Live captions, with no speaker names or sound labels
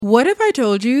What if I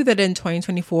told you that in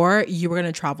 2024, you were going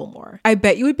to travel more? I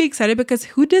bet you would be excited because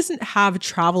who doesn't have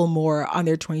travel more on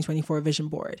their 2024 vision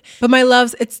board? But my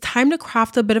loves, it's time to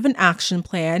craft a bit of an action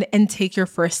plan and take your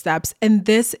first steps. And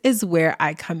this is where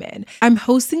I come in. I'm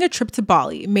hosting a trip to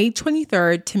Bali, May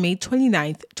 23rd to May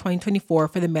 29th, 2024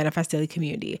 for the Manifest Daily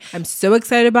community. I'm so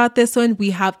excited about this one. We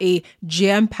have a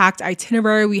jam-packed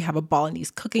itinerary. We have a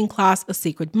Balinese cooking class, a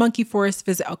sacred monkey forest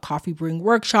visit, a coffee brewing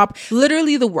workshop,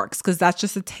 literally the works, because that's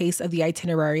just a taste of the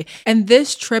itinerary. And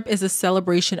this trip is a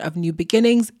celebration of new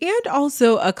beginnings and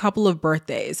also a couple of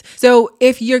birthdays. So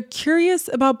if you're curious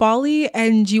about Bali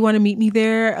and you want to meet me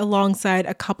there alongside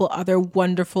a couple other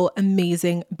wonderful,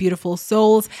 amazing, beautiful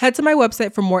souls, head to my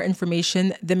website for more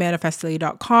information,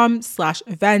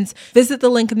 themanifestdaily.com/events. Visit the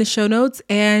link in the show notes.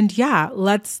 And yeah,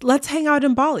 let's hang out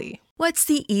in Bali. What's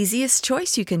the easiest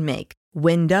choice you can make?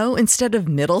 Window instead of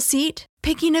middle seat?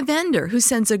 Picking a vendor who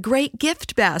sends a great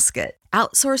gift basket?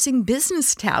 Outsourcing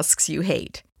business tasks you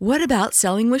hate? What about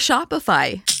selling with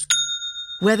Shopify?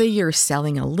 Whether you're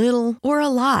selling a little or a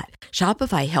lot,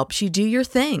 Shopify helps you do your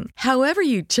thing, however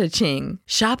you cha-ching.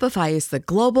 Shopify is the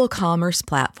global commerce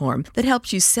platform that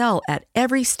helps you sell at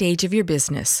every stage of your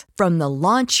business. From the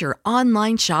launch your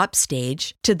online shop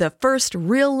stage to the first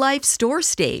real-life store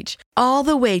stage, all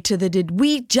the way to the did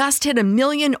we just hit a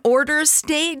million orders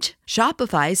stage?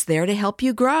 Shopify's there to help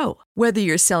you grow. Whether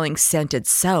you're selling scented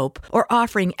soap or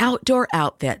offering outdoor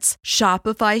outfits,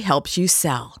 Shopify helps you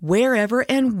sell. Wherever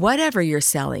and whatever you're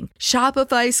selling,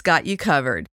 Shopify's got you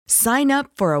covered. Sign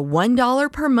up for a $1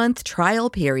 per month trial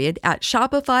period at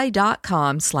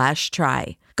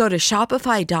shopify.com/try. Go to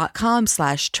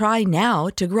shopify.com/try now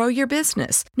to grow your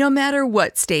business, no matter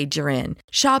what stage you're in.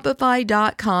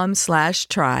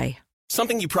 Shopify.com/try.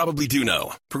 Something you probably do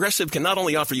know. Progressive can not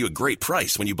only offer you a great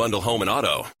price when you bundle home and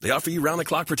auto, they offer you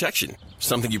round-the-clock protection.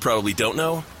 Something you probably don't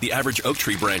know, the average oak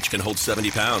tree branch can hold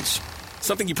 70 pounds.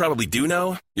 Something you probably do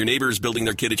know, your neighbor is building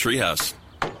their kid a treehouse.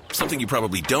 Something you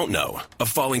probably don't know, a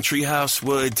falling treehouse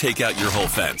would take out your whole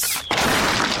fence.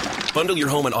 Bundle your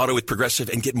home and auto with Progressive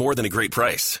and get more than a great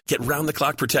price. Get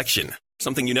round-the-clock protection.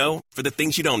 Something you know for the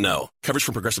things you don't know. Coverage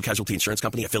from Progressive Casualty Insurance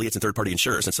Company, affiliates, and third-party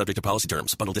insurers and subject to policy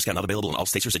terms. Bundle discount not available in all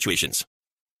states or situations.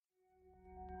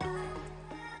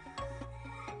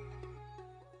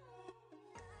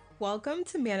 Welcome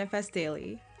to Manifest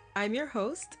Daily. I'm your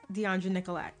host, Deandra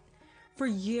Nicolette. For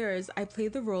years, I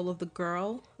played the role of the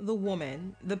girl, the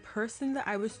woman, the person that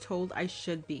I was told I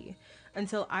should be,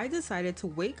 until I decided to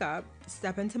wake up,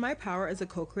 step into my power as a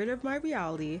co-creator of my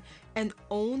reality, and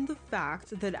own the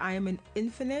fact that I am an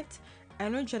infinite,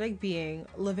 energetic being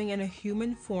living in a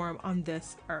human form on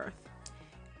this earth.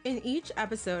 In each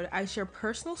episode, I share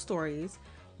personal stories,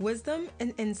 wisdom,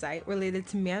 and insight related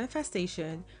to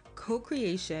manifestation,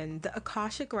 co-creation, the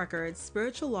Akashic records,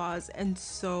 spiritual laws, and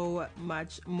so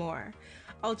much more.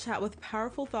 I'll chat with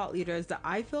powerful thought leaders that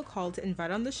I feel called to invite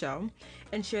on the show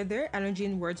and share their energy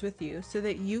and words with you so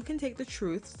that you can take the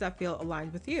truths that feel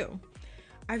aligned with you.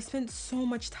 I've spent so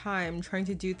much time trying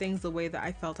to do things the way that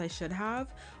I felt I should have,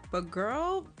 but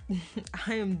girl,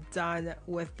 I am done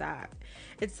with that.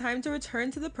 It's time to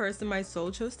return to the person my soul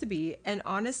chose to be, and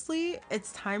honestly,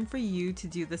 it's time for you to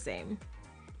do the same.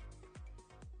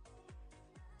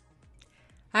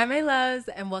 Hi, my loves,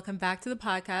 and welcome back to the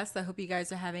podcast. I hope you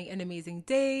guys are having an amazing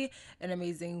day, an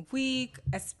amazing week,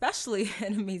 especially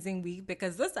an amazing week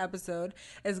because this episode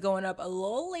is going up a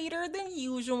little later than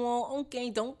usual.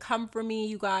 Okay, don't come for me,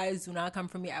 you guys. Do not come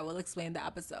for me. I will explain the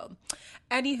episode.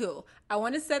 Anywho, I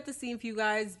want to set the scene for you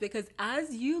guys because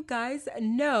as you guys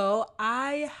know,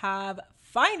 I have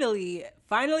finally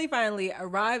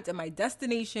arrived at my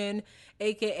destination,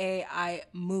 aka I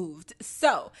moved.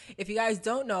 So if you guys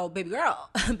don't know, baby girl,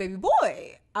 baby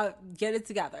boy, get it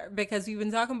together because we've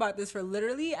been talking about this for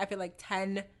literally, I feel like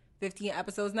 10, 15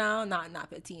 episodes now. Not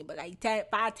 15, but like 10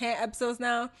 episodes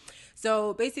now.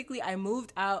 So basically I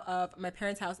moved out of my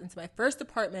parents' house into my first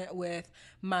apartment with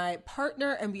my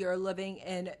partner, and we are living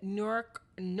in Newark,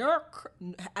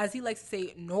 as he likes to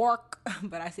say, Newark,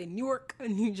 but I say Newark,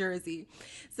 New Jersey.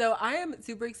 So I am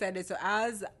super excited. So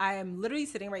as I am literally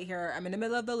sitting right here, I'm in the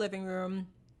middle of the living room.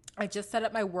 I just set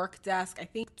up my work desk, I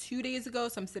think 2 days ago.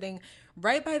 So I'm sitting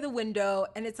right by the window,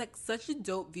 and it's like such a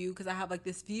dope view because I have like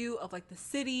this view of like the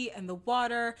city and the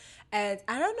water. And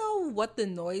I don't know what the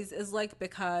noise is like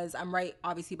because I'm right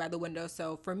obviously by the window.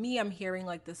 So for me, I'm hearing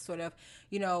like this sort of,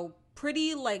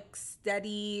 pretty like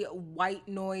steady white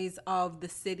noise of the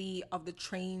city, of the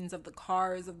trains, of the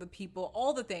cars, of the people,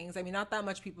 all the things. I mean, not that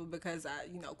much people because,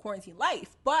 quarantine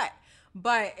life, but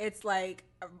it's like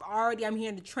already I'm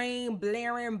hearing the train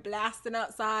blaring, blasting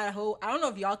outside. I don't know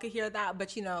if y'all could hear that,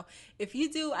 but if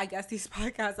you do, I guess these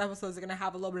podcast episodes are going to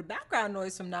have a little bit of background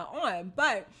noise from now on.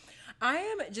 But I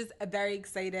am just very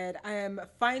excited. I am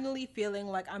finally feeling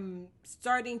like I'm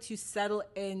starting to settle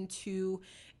into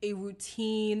a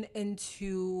routine,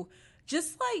 into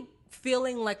just like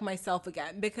feeling like myself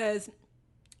again. Because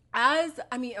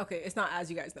it's not as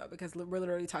you guys know, because we're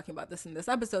literally talking about this in this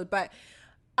episode, but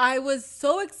I was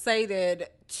so excited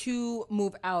to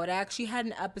move out. I actually had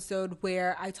an episode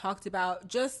where I talked about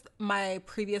just my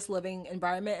previous living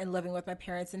environment and living with my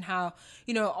parents, and how,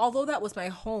 although that was my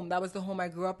home, that was the home I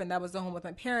grew up in, that was the home with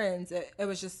my parents, it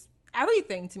was just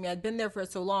everything to me. I'd been there for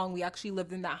so long. We actually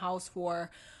lived in that house for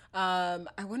I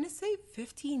want to say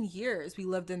 15 years we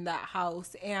lived in that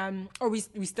house, my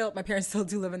parents still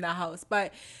do live in that house,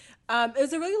 but it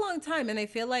was a really long time, and I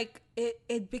feel like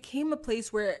it became a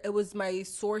place where it was my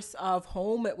source of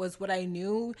home. It was what I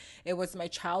knew. It was my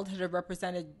childhood. It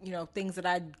represented, things that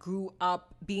I grew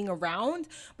up being around,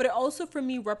 but it also for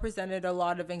me represented a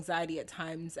lot of anxiety at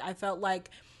times. I felt like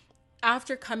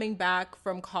after coming back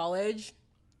from college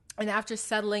and after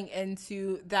settling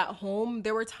into that home,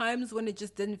 there were times when it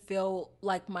just didn't feel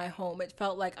like my home. It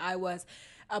felt like I was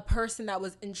a person that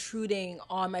was intruding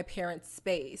on my parents'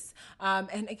 space.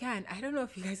 And again, I don't know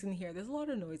if you guys can hear, there's a lot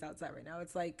of noise outside right now.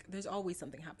 It's like, there's always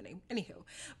something happening. Anywho,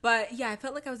 but yeah, I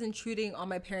felt like I was intruding on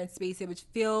my parents' space. It would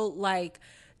feel like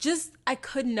I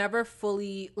could never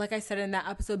fully, like I said in that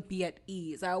episode, be at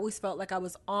ease. I always felt like I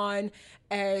was on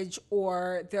edge,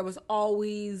 or there was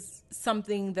always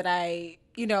something that I,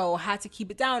 had to keep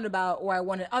it down about, or I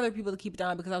wanted other people to keep it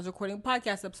down because I was recording a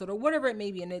podcast episode or whatever it may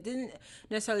be, and it didn't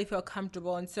necessarily feel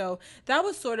comfortable. And so that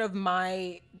was sort of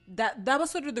that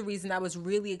was sort of the reason I was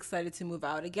really excited to move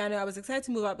out. Again, I was excited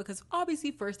to move out because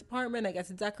obviously first apartment, I get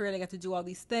to decorate, I get to do all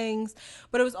these things,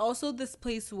 but it was also this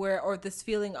place or this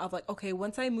feeling of like, okay,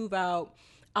 once I move out,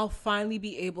 I'll finally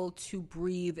be able to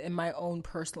breathe in my own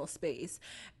personal space.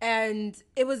 And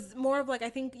it was more of like, I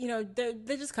think,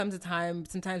 there just comes a time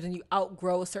sometimes when you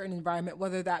outgrow a certain environment,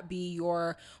 whether that be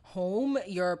your home,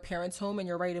 your parents' home, and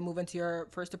you're ready to move into your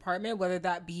first apartment, whether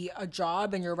that be a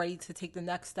job and you're ready to take the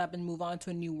next step and move on to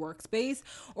a new workspace,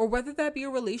 or whether that be a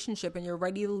relationship and you're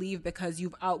ready to leave because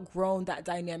you've outgrown that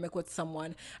dynamic with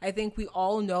someone. I think we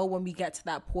all know when we get to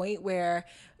that point where,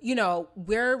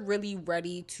 we're really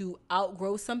ready to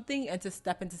outgrow something and to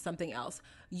step into something else.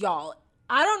 Y'all,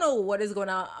 I don't know what is going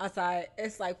on outside.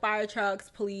 It's like fire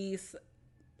trucks, police.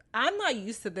 I'm not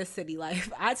used to this city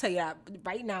life. I tell you that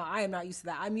right now, I am not used to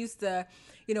that. I'm used to,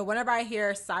 whenever I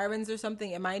hear sirens or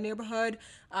something in my neighborhood,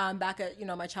 back at,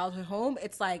 my childhood home,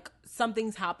 it's like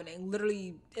something's happening.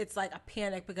 Literally, it's like a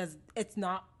panic because it's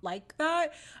not like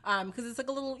that. Because it's like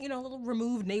a little, little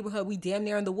removed neighborhood. We damn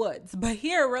near in the woods. But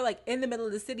here we're like in the middle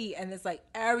of the city, and it's like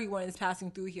everyone is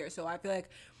passing through here. So I feel like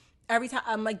every time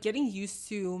I'm like getting used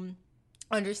to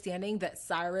understanding that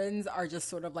sirens are just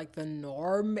sort of like the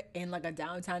norm in like a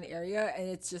downtown area, and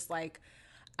it's just like,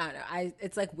 I don't know,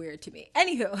 it's like weird to me.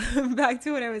 Anywho, back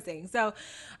to what I was saying. So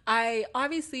I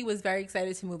obviously was very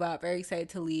excited to move out, very excited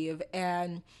to leave,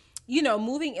 and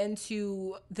moving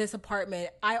into this apartment,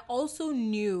 I also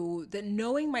knew that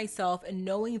knowing myself and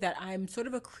knowing that I'm sort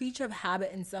of a creature of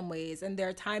habit in some ways. And there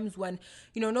are times when,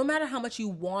 no matter how much you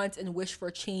want and wish for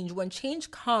change, when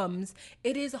change comes,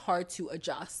 it is hard to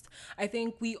adjust. I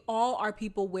think we all are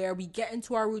people where we get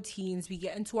into our routines, we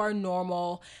get into our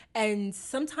normal. And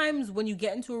sometimes when you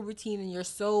get into a routine and you're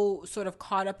so sort of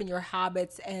caught up in your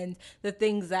habits and the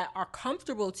things that are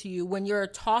comfortable to you, when you're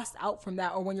tossed out from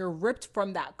that, or when you're ripped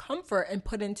from that comfort and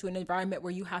put into an environment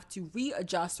where you have to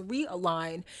readjust,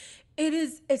 realign,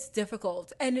 it's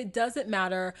difficult. And it doesn't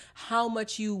matter how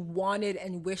much you wanted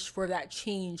and wished for that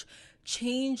change.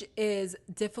 Change is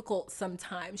difficult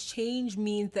sometimes. Change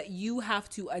means that you have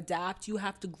to adapt, you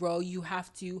have to grow, you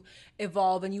have to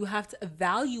evolve, and you have to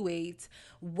evaluate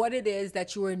what it is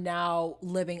that you are now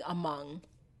living among.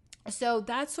 So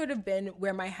that's sort of been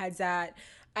where my head's at.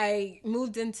 I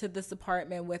moved into this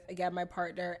apartment with, again, my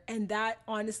partner. And that,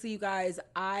 honestly, you guys,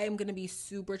 I am going to be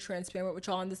super transparent with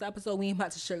y'all in this episode. We ain't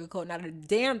about to sugarcoat not a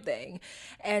damn thing.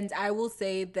 And I will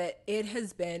say that it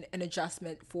has been an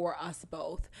adjustment for us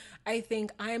both. I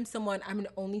think I'm an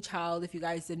only child, if you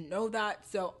guys didn't know that.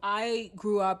 So I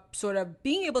grew up sort of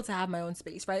being able to have my own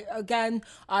space, right? Again,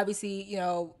 obviously,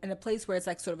 in a place where it's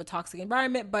like sort of a toxic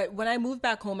environment. But when I moved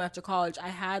back home after college, I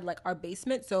had like our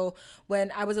basement. So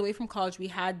when I was away from college, we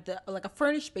had had like a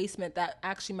furnished basement that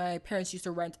actually my parents used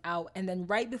to rent out. And then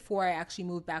right before I actually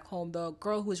moved back home, the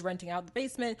girl who was renting out the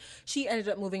basement, she ended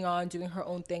up moving on, doing her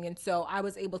own thing. And so I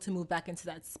was able to move back into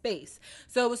that space.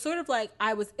 So it was sort of like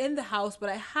I was in the house, but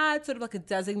I had sort of like a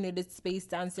designated space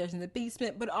downstairs in the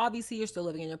basement. But obviously you're still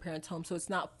living in your parents' home, so it's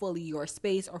not fully your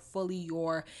space or fully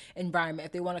your environment.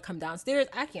 If they want to come downstairs,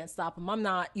 I can't stop them. I'm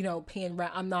not, paying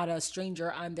rent. I'm not a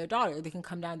stranger. I'm their daughter. They can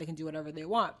come down. They can do whatever they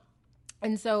want.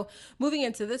 And so moving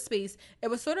into this space, it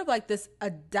was sort of like this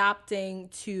adapting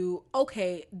to,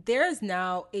 okay, there's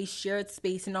now a shared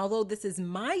space. And although this is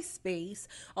my space,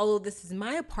 although this is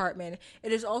my apartment,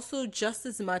 it is also just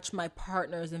as much my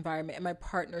partner's environment and my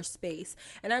partner's space.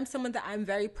 And I'm someone that I'm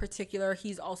very particular.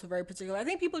 He's also very particular. I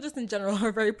think people just in general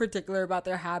are very particular about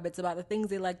their habits, about the things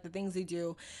they like, the things they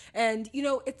do. And,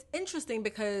 it's interesting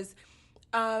because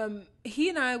he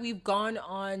and I, we've gone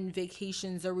on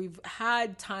vacations, or we've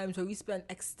had times where we spent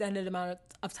extended amount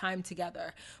of time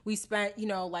together. We spent,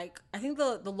 I think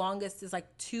the longest is like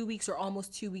 2 weeks or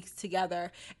almost 2 weeks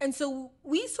together. And so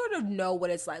we sort of know what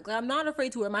it's like. I'm not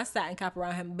afraid to wear my satin cap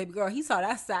around him. Baby girl, he saw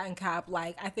that satin cap.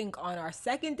 Like, I think on our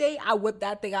second date, I whipped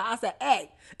that thing out. I said,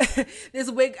 hey, this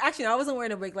wig, actually, I wasn't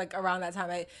wearing a wig like around that time.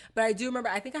 But I do remember,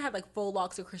 I think I had like faux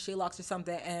locks or crochet locks or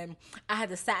something. And I had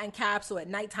the satin cap. So at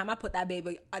nighttime, I put that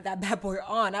bad boy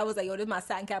on. I was like, yo, this is my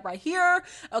satin cap right here.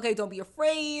 Okay, don't be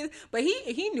afraid. But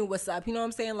he knew what's up. You know what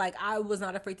I'm saying? Like, I was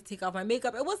not afraid to take off my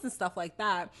makeup. It wasn't stuff like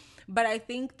that. But I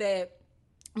think that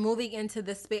moving into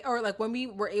this space, or like when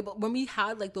we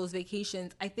had like those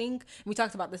vacations, I think we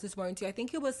talked about this morning too. I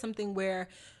think it was something where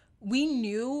we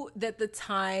knew that the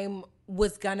time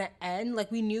was gonna end.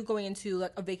 Like, we knew going into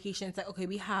like a vacation, it's like, okay,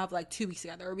 we have like 2 weeks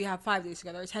together, or we have 5 days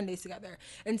together, or 10 days together.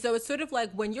 And so it's sort of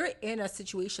like when you're in a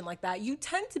situation like that, you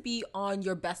tend to be on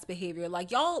your best behavior.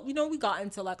 Like, y'all, we got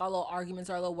into like our little arguments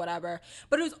or a little whatever,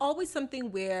 but it was always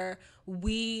something where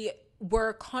we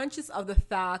were conscious of the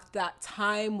fact that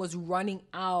time was running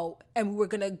out and we were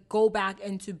going to go back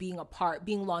into being apart,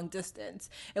 being long distance.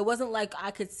 It wasn't like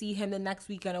I could see him the next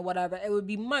weekend or whatever. It would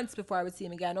be months before I would see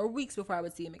him again, or weeks before I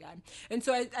would see him again. And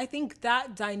so I think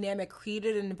that dynamic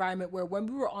created an environment where when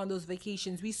we were on those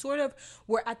vacations, we sort of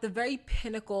were at the very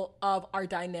pinnacle of our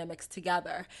dynamics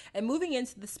together. And moving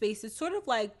into the space, it's sort of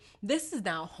like, this is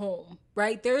now home,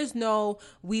 right? There is no,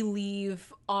 we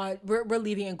leave on, we're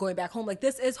leaving and going back home. Like,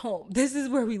 this is home. This is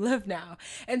where we live now.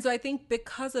 And so I think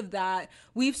because of that,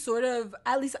 we've sort of,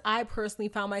 at least I personally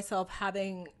found myself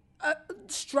having,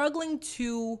 struggling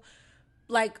to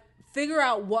like figure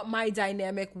out what my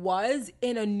dynamic was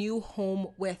in a new home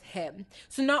with him.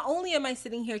 So not only am I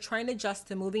sitting here trying to adjust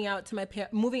to moving out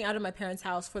of my parents'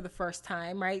 house for the first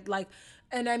time, right? Like,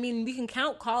 and I mean, we can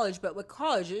count college, but with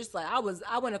college, it's like I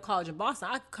went to college in Boston.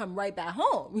 I could come right back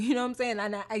home. You know what I'm saying?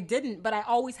 And I didn't, but I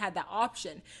always had that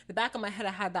option. The back of my head,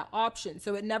 I had that option.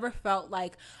 So it never felt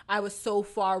like I was so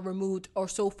far removed or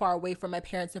so far away from my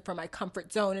parents and from my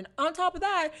comfort zone. And on top of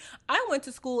that, I went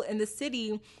to school in the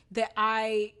city that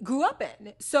I grew up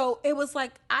in. So it was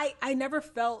like, I never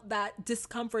felt that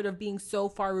discomfort of being so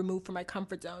far removed from my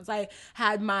comfort zones. I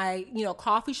had my,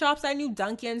 coffee shops I knew,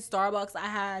 Dunkin', Starbucks. I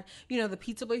had, the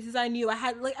pizza places I knew. I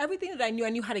had like everything that I knew. I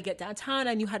knew how to get downtown.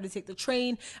 I knew how to take the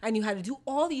train. I knew how to do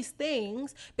all these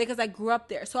things because I grew up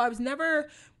there. So I was never,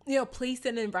 placed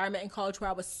in an environment in college where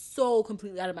I was so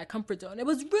completely out of my comfort zone. It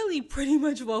was really pretty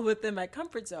much well within my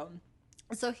comfort zone.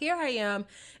 So here I am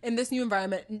in this new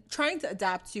environment, trying to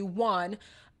adapt to one,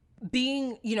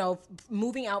 being,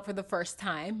 moving out for the first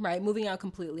time, right? Moving out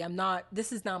completely.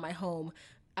 This is not my home.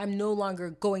 I'm no longer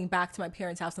going back to my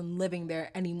parents' house and living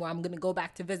there anymore. I'm going to go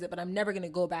back to visit, but I'm never going to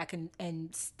go back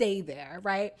and stay there,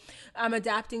 right? I'm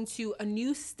adapting to a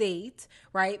new state,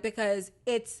 right? Because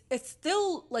it's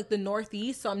still like the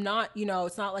Northeast. So I'm not,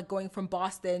 it's not like going from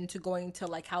Boston to going to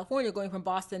like California, going from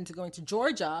Boston to going to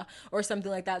Georgia or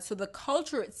something like that. So the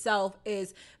culture itself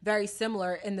is very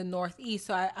similar in the Northeast.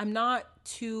 So I'm not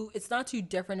it's not too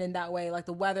different in that way. Like,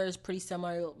 the weather is pretty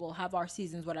similar. We'll have our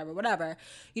seasons, whatever.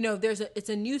 It's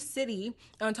a new city.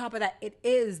 On top of that, it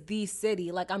is the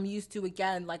city. Like, I'm used to,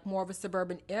 again, like more of a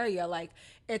suburban area. Like,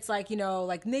 it's like,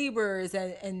 like neighbors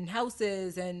and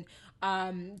houses and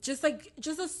just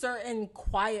a certain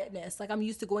quietness. Like, I'm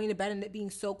used to going to bed and it being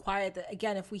so quiet that,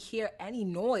 again, if we hear any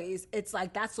noise, it's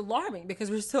like, that's alarming because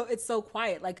it's so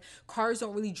quiet. Like, cars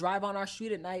don't really drive on our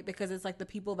street at night because it's like the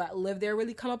people that live there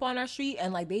really come up on our street,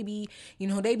 and like they be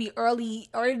early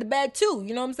to bed too.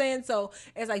 You know what I'm saying? So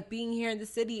it's like being here in the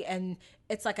city, and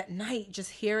it's like at night, just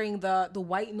hearing the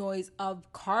white noise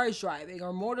of cars driving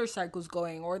or motorcycles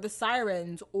going or the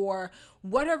sirens or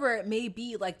whatever it may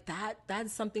be, like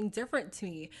that's something different to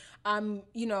me.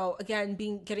 You know, again,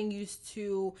 getting used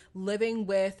to living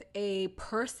with a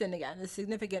person again, a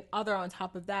significant other on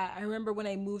top of that. I remember when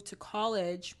I moved to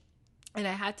college and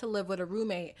I had to live with a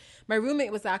roommate. My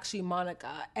roommate was actually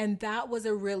Monica, and that was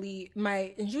and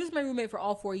she was my roommate for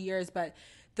all 4 years, but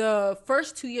the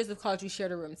first 2 years of college, we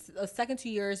shared a room. The second 2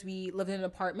 years, we lived in an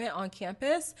apartment on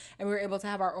campus, and we were able to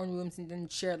have our own rooms and then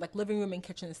shared like living room and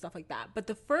kitchen and stuff like that. But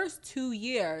the first 2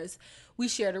 years, we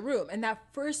shared a room. And that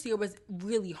first year was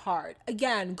really hard.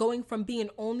 Again, going from being an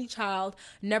only child,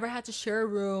 never had to share a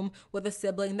room with a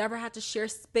sibling, never had to share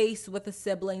space with a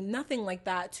sibling, nothing like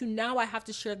that, to now I have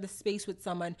to share the space with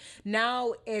someone.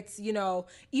 Now it's, you know,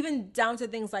 even down to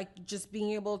things like just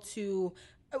being able to,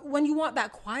 when you want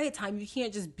that quiet time, you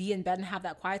can't just be in bed and have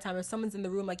that quiet time. If someone's in the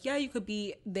room, like, yeah, you could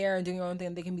be there and doing your own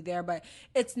thing, they can be there, but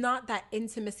it's not that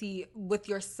intimacy with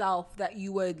yourself that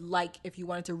you would like if you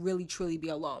wanted to really, truly be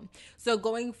alone. So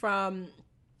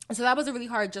that was a really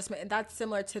hard adjustment, and that's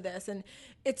similar to this. And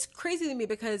it's crazy to me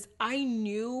because I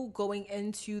knew going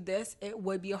into this, it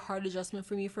would be a hard adjustment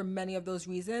for me for many of those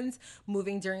reasons.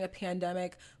 Moving during a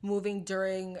pandemic, moving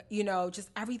during, you know, just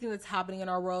everything that's happening in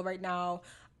our world right now.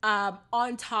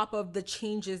 On top of the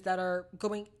changes that are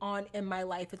going on in my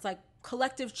life. It's like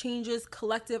collective changes,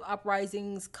 collective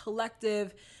uprisings,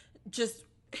 collective, just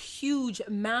huge,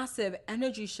 massive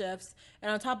energy shifts.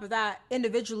 And on top of that,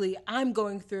 individually, I'm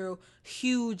going through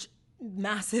huge,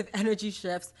 massive energy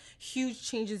shifts, huge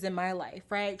changes in my life,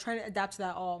 right? Trying to adapt to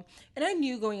that all. And I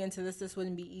knew going into this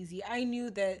wouldn't be easy. I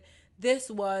knew that this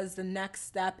was the next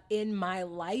step in my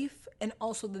life and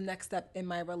also the next step in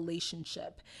my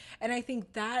relationship. And I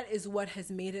think that is what has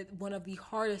made it one of the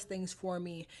hardest things for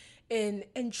me. And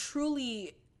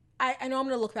truly, I know I'm going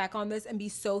to look back on this and be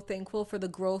so thankful for the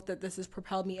growth that this has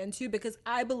propelled me into, because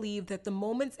I believe that the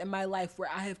moments in my life where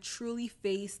I have truly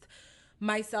faced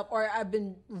myself, or I've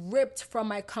been ripped from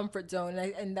my comfort zone,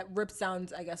 and that rip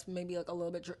sounds, I guess, maybe like a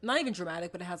little bit, not even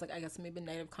dramatic, but it has like, I guess, maybe a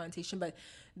negative connotation. But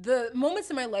the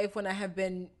moments in my life when I have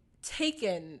been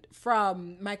taken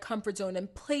from my comfort zone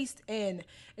and placed in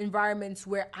environments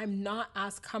where I'm not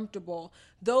as comfortable,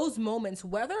 those moments,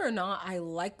 whether or not I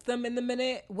like them in the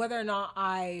minute, whether or not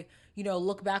I, you know,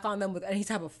 look back on them with any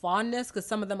type of fondness, because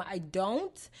some of them I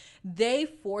don't, they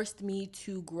forced me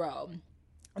to grow.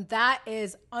 That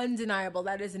is undeniable.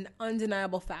 That is an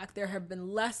undeniable fact. There have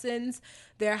been lessons.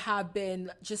 There have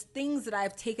been just things that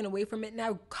I've taken away from it, and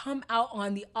I've come out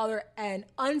on the other end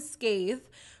unscathed,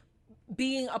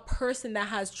 being a person that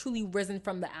has truly risen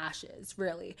from the ashes,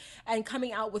 really, and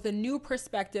coming out with a new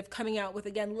perspective, coming out with,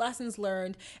 again, lessons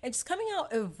learned, and just coming out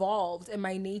evolved in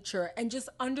my nature, and just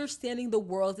understanding the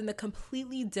world in a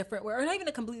completely different way, or not even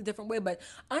a completely different way, but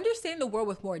understanding the world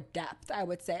with more depth, I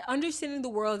would say. Understanding the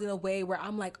world in a way where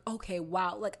I'm like, okay,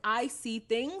 wow, like I see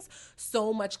things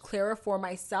so much clearer for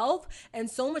myself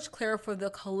and so much clearer for the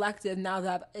collective now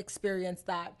that I've experienced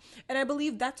that. And I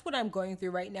believe that's what I'm going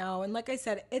through right now. And like I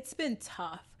said, it's been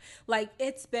tough. Like,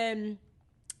 it's been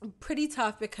pretty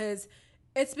tough because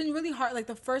it's been really hard. Like,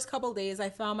 the first couple of days, I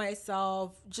found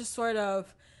myself just sort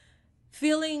of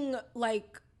feeling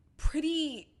like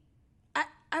pretty,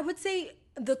 I would say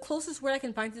the closest word I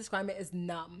can find to describe it is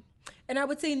numb. And I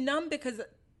would say numb because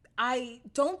I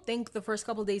don't think the first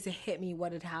couple of days it hit me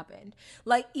what had happened.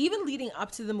 Like, even leading up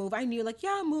to the move, I knew, like,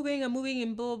 yeah, I'm moving and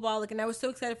blah, blah, blah. Like, and I was so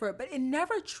excited for it, but it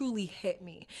never truly hit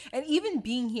me. And even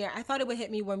being here, I thought it would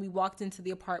hit me when we walked into the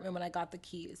apartment when I got the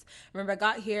keys. Remember, I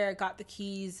got here, got the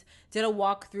keys, did a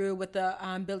walkthrough with the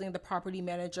building, the property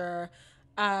manager.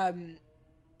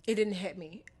 It didn't hit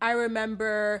me. I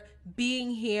remember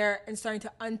being here and starting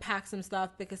to unpack some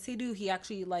stuff because Sidhu, he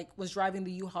actually like was driving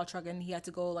the U-Haul truck and he had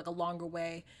to go like a longer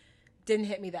way. Didn't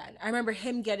hit me then. I remember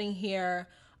him getting here,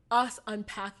 us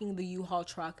unpacking the U-Haul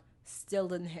truck, still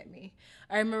didn't hit me.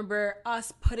 I remember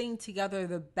us putting together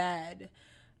the bed,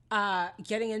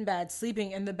 getting in bed,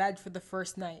 sleeping in the bed for the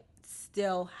first night,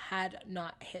 still had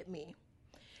not hit me.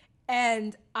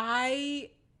 And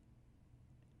I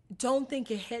don't think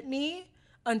it hit me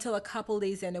until a couple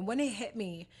days in. And when it hit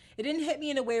me, it didn't hit me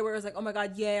in a way where it was like, oh my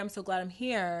God, yay, I'm so glad I'm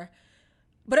here.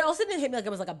 But it also didn't hit me like it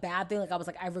was like a bad thing. Like I was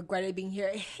like, I regretted being here.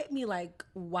 It hit me like,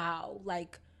 wow,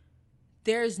 like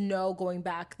there's no going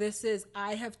back.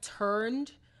 I have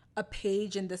turned a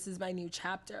page and this is my new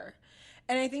chapter.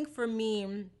 And I think for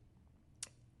me,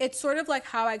 it's sort of like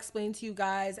how I explained to you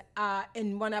guys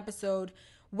in one episode,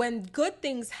 when good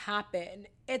things happen,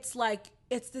 it's like,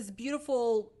 it's this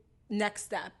beautiful next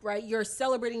step, right? You're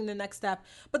celebrating the next step,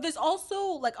 but there's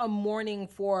also like a mourning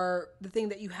for the thing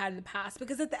that you had in the past,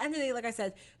 because at the end of the day, like I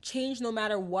said, change, no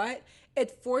matter what, it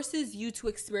forces you to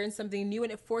experience something new,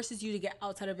 and it forces you to get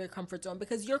outside of your comfort zone,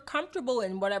 because you're comfortable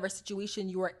in whatever situation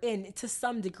you are in to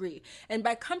some degree. And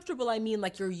by comfortable, I mean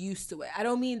like you're used to it. I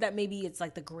don't mean that maybe it's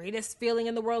like the greatest feeling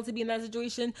in the world to be in that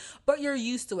situation, but you're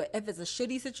used to it. If it's a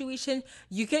shitty situation,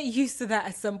 you get used to that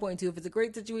at some point too. If it's a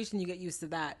great situation, you get used to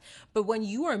that. But when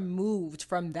you are moved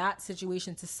from that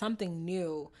situation to something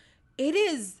new, it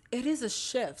is a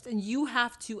shift, and you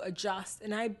have to adjust.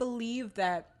 And I believe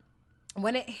that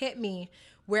when it hit me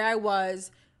where I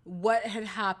was, what had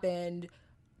happened,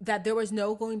 that there was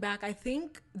no going back, I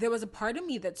think there was a part of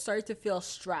me that started to feel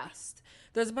stressed.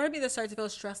 There's a part of me that started to feel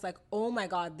stressed, like, oh my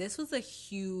God, this was a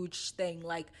huge thing.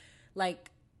 Like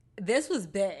this was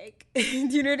big. Do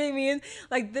you know what I mean?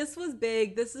 Like, this was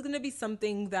big. This is going to be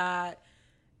something that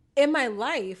in my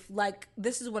life, like,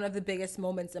 this is one of the biggest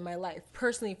moments in my life,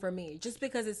 personally for me, just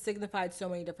because it signified so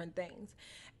many different things.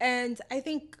 And I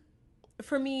think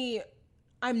for me,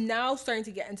 I'm now starting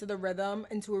to get into the rhythm,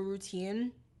 into a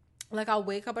routine. Like, I'll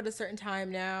wake up at a certain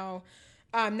time now.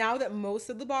 Now that most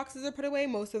of the boxes are put away,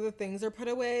 most of the things are put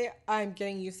away, I'm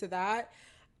getting used to that.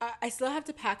 I still have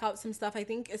to pack out some stuff. I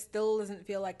think it still doesn't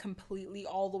feel like completely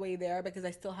all the way there, because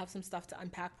I still have some stuff to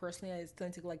unpack personally. I still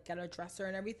need to like get a dresser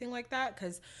and everything like that,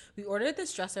 because we ordered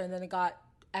this dresser and then it got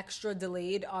extra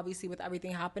delayed, obviously, with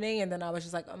everything happening. And then I was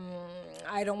just like,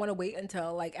 I don't want to wait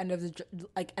until like end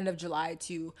of July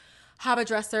to have a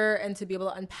dresser and to be able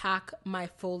to unpack my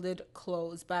folded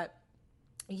clothes. But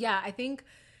yeah, I think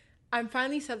I'm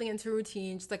finally settling into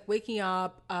routine, just like waking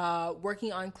up,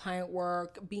 working on client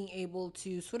work, being able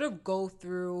to sort of go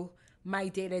through my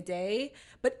day to day.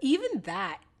 But even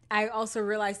that, I also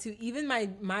realized too, even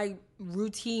my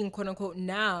routine, quote unquote,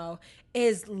 now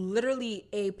is literally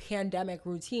a pandemic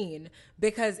routine,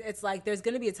 because it's like there's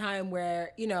going to be a time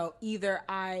where, you know, either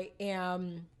I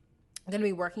am going to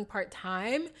be working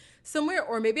part-time somewhere,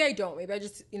 or maybe I don't. Maybe I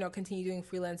just, you know, continue doing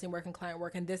freelancing work and client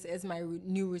work, and this is my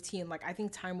new routine. Like, I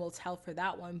think time will tell for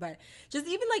that one. But just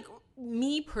even like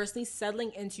me personally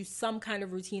settling into some kind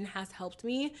of routine has helped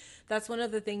me. That's one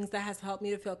of the things that has helped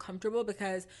me to feel comfortable,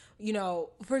 because, you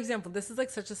know, for example, this is like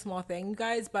such a small thing, you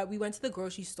guys, but we went to the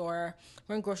grocery store,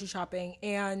 went grocery shopping,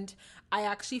 and I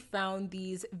actually found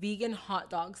these vegan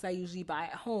hot dogs that I usually buy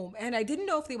at home. And I didn't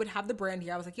know if they would have the brand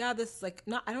here. I was like, yeah, this is like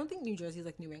not, I don't think New Jersey is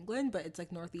like New England, but it's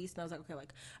like Northeast. And I was like, okay,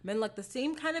 like I'm in like the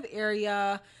same kind of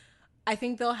area. I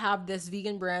think they'll have this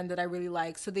vegan brand that I really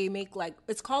like. So they make like,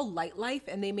 it's called Light Life,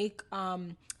 and they make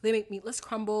meatless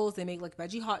crumbles, they make like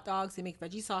veggie hot dogs, they make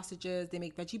veggie sausages, they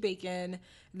make veggie bacon,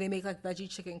 they make like veggie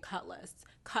chicken cutlets.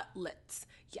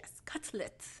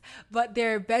 But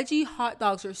their veggie hot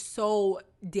dogs are so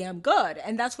damn good,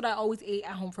 and that's what I always ate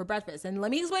at home for breakfast. And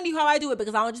let me explain to you how I do it,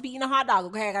 because I don't just be eating a hot dog,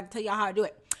 okay? I gotta tell y'all how I do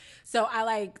it. So I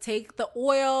like take the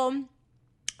oil,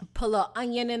 put a little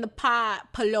onion in the pot,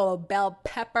 put a little bell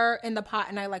pepper in the pot,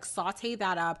 and I like saute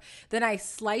that up. Then I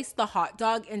slice the hot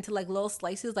dog into like little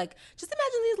slices. Like, just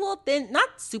imagine these little thin,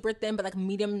 not super thin, but like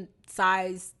medium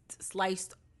sized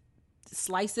sliced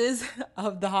slices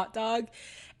of the hot dog.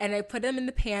 And I put them in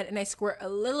the pan, and I squirt a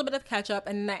little bit of ketchup,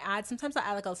 and then sometimes I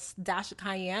add like a dash of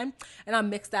cayenne, and I'll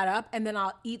mix that up, and then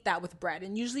I'll eat that with bread.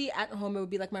 And usually at home, it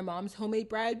would be like my mom's homemade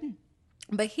bread.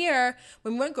 But here,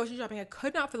 when we went grocery shopping, I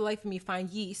could not for the life of me find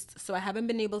yeast, so I haven't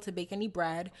been able to bake any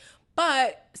bread.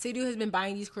 But Sadhu has been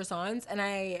buying these croissants, and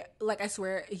I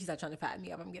swear, he's not trying to fatten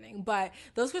me up, I'm kidding. But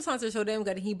those croissants are so damn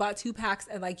good, and he bought 2 packs,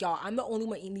 and like, y'all, I'm the only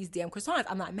one eating these damn croissants.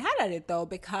 I'm not mad at it, though,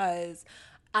 because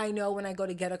I know when I go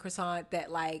to get a croissant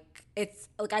that, like, it's,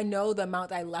 like, I know the amount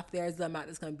that I left there is the amount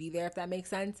that's going to be there, if that makes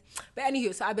sense. But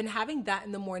anywho, so I've been having that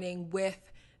in the morning with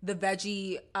the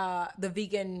veggie, the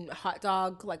vegan hot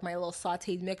dog, like my little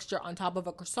sauteed mixture on top of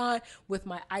a croissant with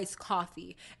my iced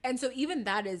coffee. And so even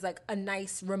that is like a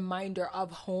nice reminder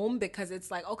of home, because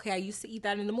it's like, okay, I used to eat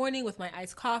that in the morning with my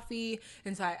iced coffee.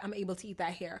 And so I'm able to eat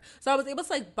that here. So I was able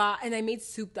to like buy, and I made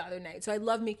soup the other night. So I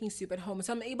love making soup at home.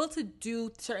 So I'm able to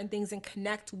do certain things and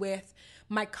connect with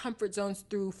my comfort zones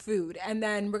through food. And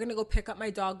then we're going to go pick up my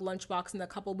dog lunchbox in a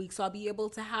couple weeks. So I'll be able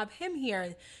to have him here,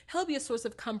 and he'll be a source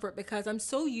of comfort, because I'm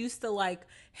so used to like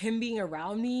him being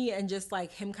around me and just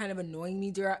like him kind of annoying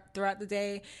me throughout the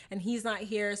day. And he's not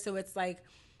here. So it's like,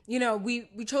 you know, we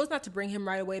chose not to bring him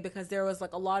right away, because there was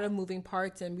like a lot of moving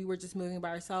parts, and we were just moving by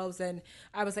ourselves. And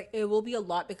I was like, it will be a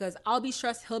lot, because I'll be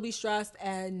stressed, he'll be stressed,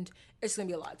 and it's going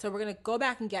to be a lot. So we're going to go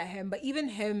back and get him. But even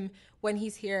him, when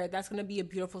he's here, that's going to be a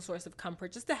beautiful source of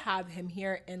comfort, just to have him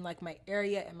here in like my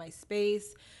area, in my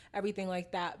space, everything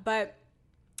like that. But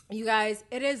you guys,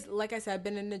 it is, like I said,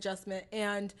 been an adjustment,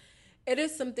 and it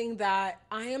is something that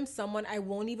I am someone, I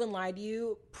won't even lie to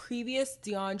you, previous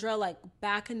Deandra, like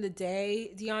back in the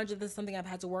day, Deandra, this is something I've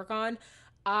had to work on.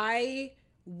 I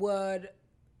would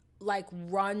like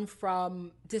run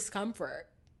from discomfort.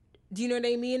 Do you know what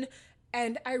I mean?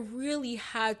 And I really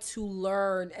had to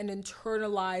learn and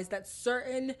internalize that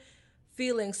certain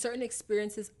feelings, certain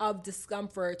experiences of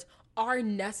discomfort are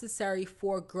necessary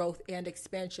for growth and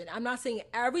expansion. I'm not saying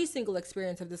every single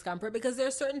experience of discomfort, because there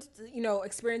are certain,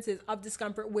 experiences of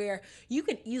discomfort where you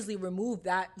can easily remove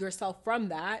that yourself from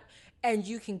that, and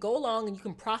you can go along and you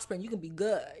can prosper and you can be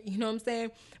good. You know what I'm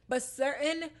saying? But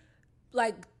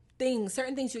like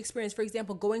certain things you experience, for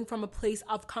example, going from a place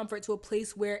of comfort to a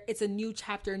place where it's a new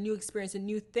chapter, a new experience, a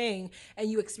new thing, and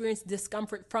you experience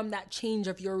discomfort from that change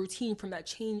of your routine, from that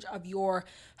change of your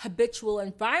habitual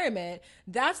environment,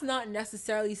 that's not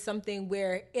necessarily something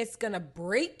where it's gonna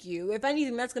break you. If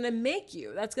anything, that's gonna make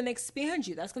you, that's gonna expand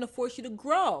you, that's gonna force you to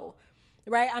grow.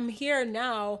 Right? I'm here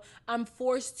now, I'm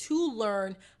forced to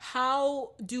learn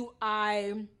how do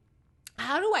I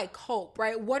cope,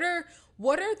 right? What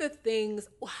are the things,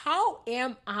 how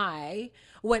am I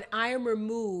when I am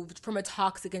removed from a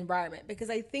toxic environment? Because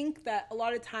I think that a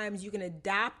lot of times you can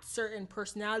adapt certain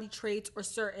personality traits or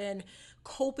certain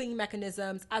coping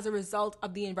mechanisms as a result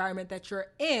of the environment that you're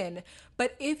in.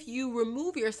 But if you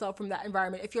remove yourself from that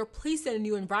environment, if you're placed in a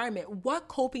new environment, what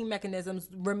coping mechanisms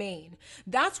remain?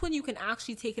 That's when you can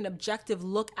actually take an objective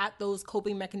look at those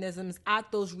coping mechanisms,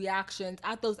 at those reactions,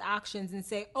 at those actions, and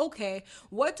say, okay,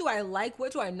 what do I like?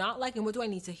 What do I not like? And what do I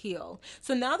need to heal?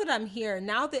 So now that I'm here,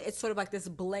 now that it's sort of like this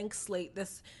blank slate,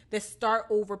 this start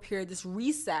over period, this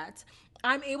reset,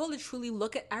 I'm able to truly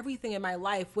look at everything in my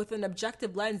life with an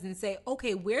objective lens and say,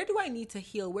 okay, where do I need to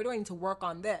heal? Where do I need to work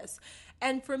on this?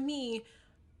 And for me,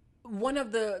 one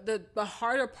of the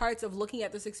harder parts of looking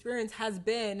at this experience has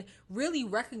been really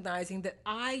recognizing that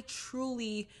I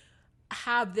truly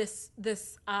have this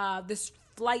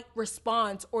flight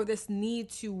response, or this need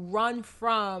to run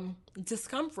from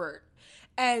discomfort.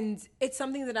 And it's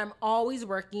something that I'm always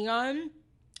working on.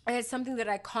 And it's something that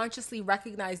I consciously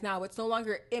recognize now. It's no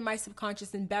longer in my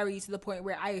subconscious and buried to the point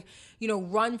where I,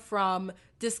 run from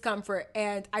discomfort,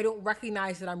 and I don't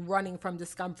recognize that I'm running from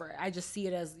discomfort. I just see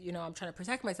it as, I'm trying to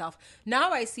protect myself.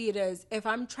 Now I see it as if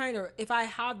I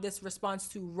have this response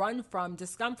to run from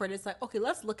discomfort, it's like, okay,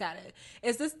 let's look at it.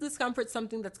 Is this discomfort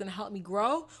something that's going to help me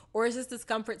grow? Or is this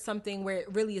discomfort something where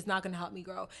it really is not going to help me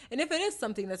grow? And if it is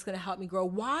something that's going to help me grow,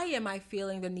 why am I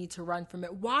feeling the need to run from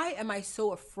it? Why am I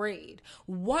so afraid?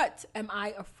 What am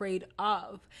I afraid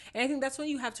of? And I think that's when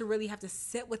you really have to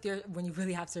sit with when you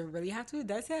really have to,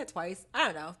 did I say that twice? I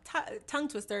don't know. Tongue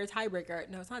twister, tiebreaker.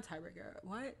 No, it's not a tiebreaker.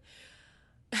 What?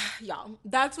 Y'all,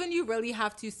 that's when you really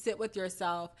have to sit with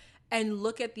yourself and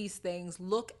look at these things,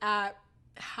 look at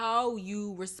how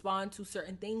you respond to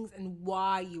certain things and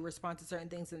why you respond to certain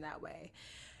things in that way.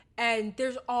 And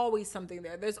there's always something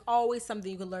there. There's always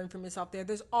something you can learn from yourself there.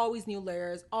 There's always new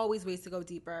layers, always ways to go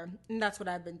deeper. And that's what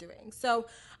I've been doing. So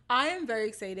I am very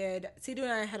excited. Sadhu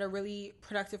and I had a really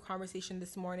productive conversation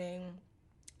this morning.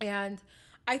 And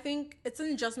I think it's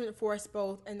an adjustment for us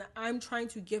both. And I'm trying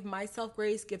to give myself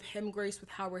grace, give him grace with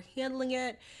how we're handling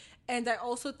it. And I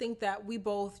also think that we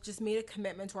both just made a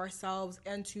commitment to ourselves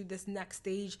and to this next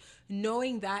stage,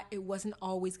 knowing that it wasn't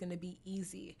always going to be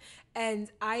easy.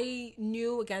 And I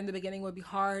knew, again, the beginning would be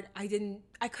hard. I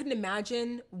couldn't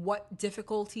imagine what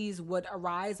difficulties would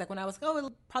arise. Like when I was like, oh,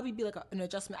 it'll probably be like an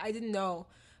adjustment. I didn't know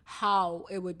how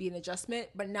it would be an adjustment.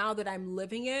 But now that I'm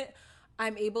living it,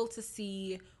 I'm able to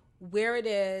see where it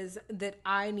is that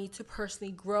I need to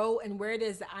personally grow, and where it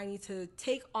is that I need to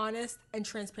take honest and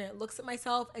transparent looks at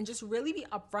myself and just really be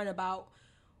upfront about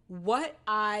what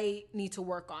I need to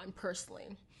work on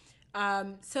personally.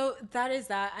 So that is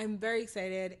that. I'm very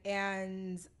excited,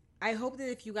 and I hope that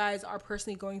if you guys are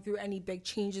personally going through any big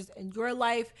changes in your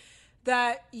life,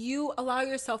 that you allow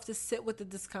yourself to sit with the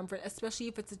discomfort, especially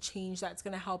if it's a change that's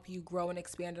going to help you grow and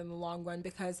expand in the long run,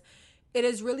 because it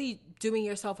is really doing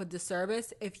yourself a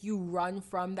disservice if you run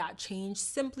from that change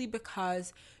simply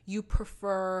because you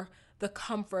prefer the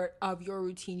comfort of your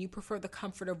routine. You prefer the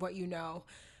comfort of what you know.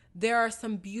 There are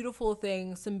some beautiful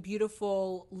things, some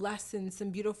beautiful lessons, some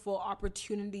beautiful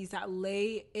opportunities that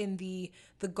lay in the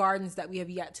gardens that we have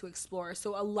yet to explore.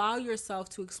 So allow yourself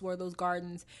to explore those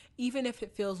gardens, even if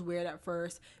it feels weird at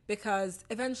first, because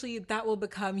eventually that will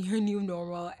become your new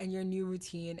normal and your new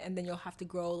routine. And then you'll have to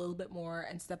grow a little bit more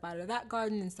and step out of that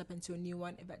garden and step into a new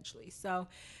one eventually. So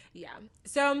yeah.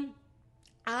 So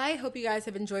I hope you guys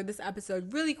have enjoyed this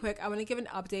episode. Really quick, I want to give an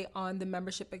update on the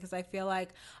membership because I feel like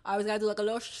I always got to do like a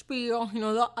little spiel, a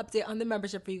little update on the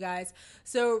membership for you guys.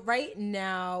 So right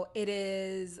now it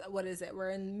is, what is it?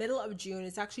 We're in the middle of June.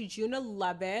 It's actually June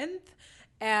 11th.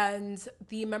 And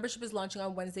the membership is launching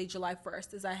on Wednesday, July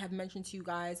 1st, as I have mentioned to you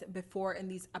guys before in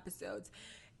these episodes.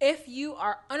 If you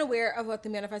are unaware of what the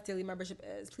Manifest Daily membership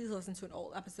is, please listen to an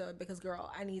old episode because,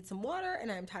 girl, I need some water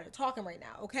and I'm tired of talking right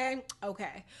now, okay?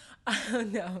 Okay.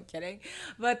 No, I'm kidding.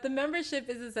 But the membership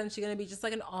is essentially going to be just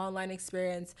like an online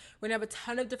experience. We're going to have a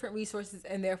ton of different resources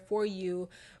in there for you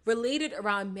related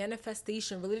around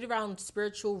manifestation, related around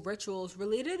spiritual rituals,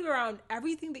 related around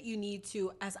everything that you need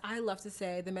to, as I love to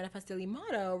say, the Manifest Daily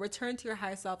motto, return to your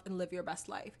higher self and live your best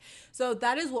life. So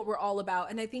that is what we're all about.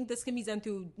 And I think this can be done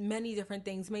through many different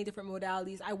things, many different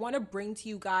modalities. I want to bring to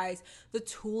you guys the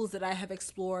tools that I have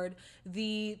explored,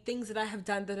 the things that I have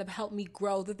done that have helped me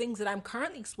grow, the things that I'm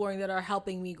currently exploring that are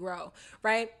helping me grow,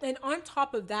 right? And on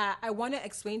top of that, I want to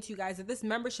explain to you guys that this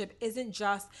membership isn't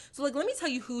just, so like, let me tell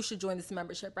you who should join this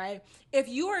membership, right? If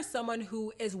you are someone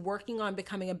who is working on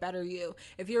becoming a better you,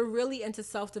 if you're really into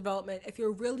self-development, if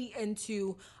you're really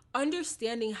into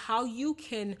understanding how you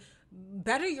can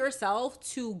better yourself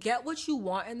to get what you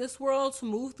want in this world, to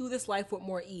move through this life with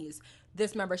more ease,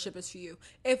 this membership is for you.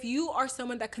 If you are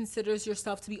someone that considers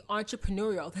yourself to be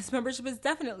entrepreneurial, this membership is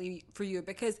definitely for you,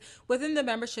 because within the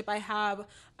membership I have,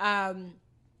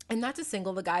 and not to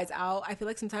single the guys out, I feel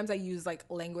like sometimes I use like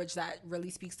language that really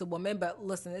speaks to women, but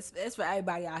listen, it's for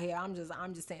everybody out here. I'm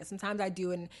just saying, sometimes I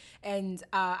do, and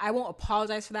I won't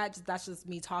apologize for that. That's just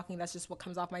me talking. That's just what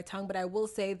comes off my tongue. But I will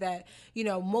say that,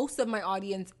 most of my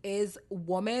audience is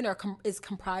woman, or is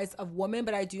comprised of women,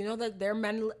 but I do know that there are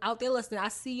men out there listening. I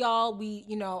see y'all.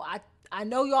 I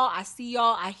know y'all, I see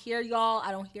y'all, I hear y'all,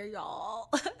 I don't hear y'all,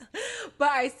 but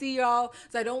I see y'all.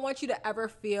 So I don't want you to ever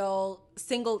feel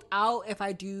singled out if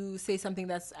I do say something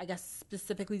that's, I guess,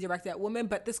 specifically directed at women,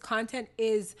 but this content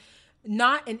is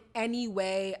not in any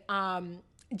way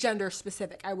gender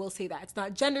specific. I will say that. It's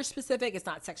not gender specific, it's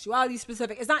not sexuality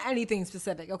specific, it's not anything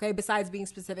specific, okay, besides being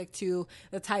specific to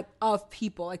the type of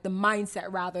people, like the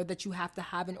mindset rather, that you have to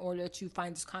have in order to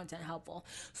find this content helpful.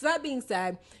 So that being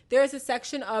said, there is a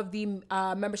section of the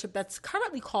membership that's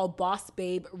currently called Boss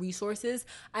Babe Resources.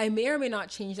 I may or may not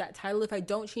change that title. If I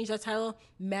don't change that title,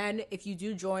 men, if you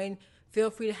do join, feel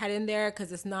free to head in there,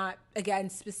 because it's not, again,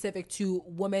 specific to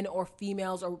women or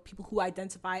females or people who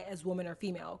identify as woman or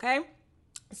female, okay?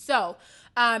 So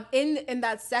in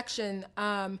that section,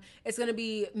 it's going to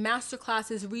be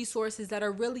masterclasses, resources that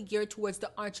are really geared towards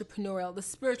the entrepreneurial, the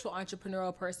spiritual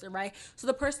entrepreneurial person, right? So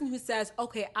the person who says,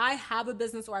 okay, I have a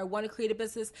business, or I want to create a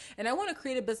business, and I want to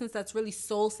create a business that's really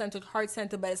soul-centered,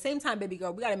 heart-centered, but at the same time, baby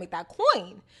girl, we got to make that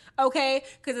coin, okay?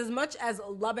 Because as much as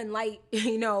love and light,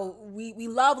 we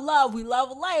love, we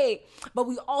love light, but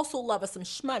we also love us some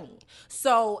shmoney.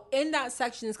 So in that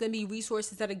section, it's going to be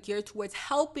resources that are geared towards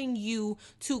helping you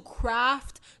to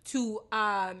craft, to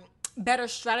better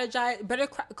strategize,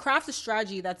 craft a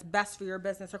strategy that's best for your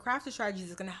business, or craft a strategy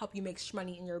that's going to help you make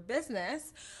money in your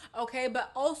business, okay?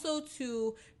 But also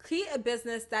to create a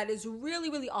business that is really,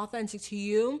 really authentic to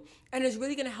you, and is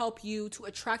really going to help you to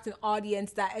attract an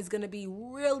audience that is going to be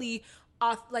really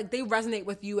like they resonate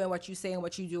with you and what you say and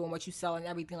what you do and what you sell and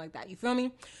everything like that. You feel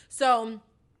me? So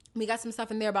we got some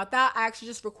stuff in there about that. I actually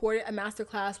just recorded a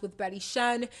masterclass with Betty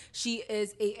Shen. She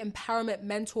is a empowerment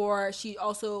mentor. She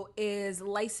also is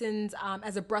licensed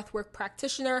as a breathwork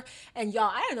practitioner. And y'all,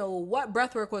 I didn't know what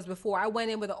breathwork was before. I went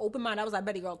in with an open mind. I was like,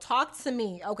 Betty girl, talk to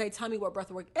me. Okay, tell me what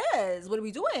breathwork is. What are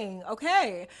we doing?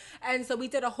 Okay. And so we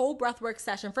did a whole breathwork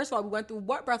session. First of all, we went through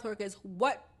what breathwork is,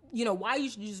 why you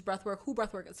should use breathwork, who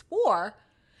breathwork is for.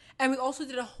 And we also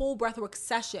did a whole breathwork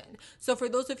session. So for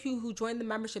those of you who joined the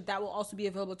membership, that will also be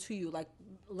available to you. Like,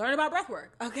 learn about breathwork,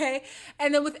 okay?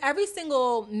 And then with every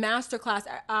single masterclass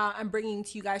I'm bringing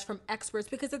to you guys from experts,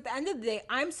 because at the end of the day,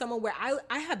 I'm someone where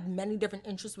I have many different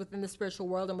interests within the spiritual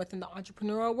world and within the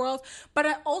entrepreneurial world, but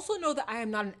I also know that I am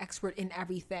not an expert in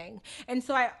everything. And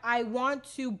so I want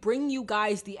to bring you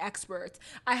guys the experts.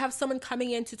 I have someone coming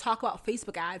in to talk about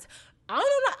Facebook ads. I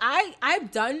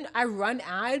don't know. I run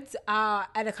ads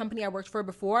at a company I worked for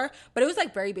before, but it was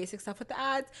like very basic stuff with the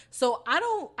ads. So I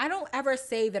don't ever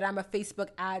say that I'm a Facebook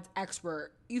ads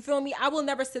expert. You feel me? I will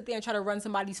never sit there and try to run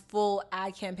somebody's full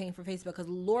ad campaign for Facebook, because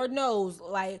Lord knows,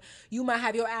 like, you might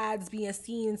have your ads being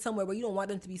seen somewhere where you don't want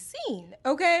them to be seen,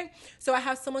 okay? So I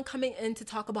have someone coming in to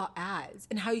talk about ads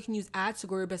and how you can use ads to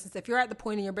grow your business. If you're at the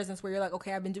point in your business where you're like,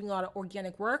 okay, I've been doing a lot of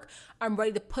organic work, I'm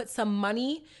ready to put some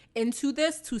money into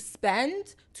this to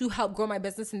spend to help grow my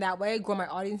business in that way, grow my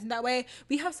audience in that way,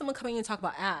 we have someone coming in to talk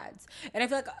about ads. And I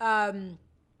feel like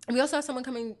And we also have someone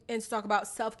coming in to talk about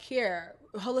self-care,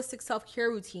 holistic self-care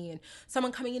routine.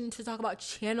 Someone coming in to talk about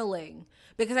channeling,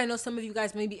 because I know some of you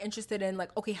guys may be interested in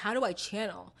like, okay, how do I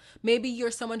channel? Maybe you're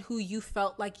someone who you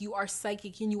felt like you are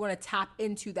psychic and you want to tap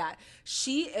into that.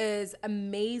 She is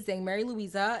amazing. Mary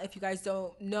Louisa, if you guys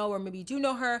don't know, or maybe you do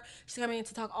know her, she's coming in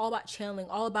to talk all about channeling,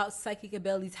 all about psychic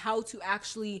abilities, how to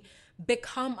actually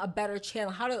become a better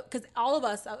channel, how to, because all of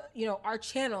us, our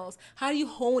channels, how do you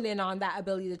hone in on that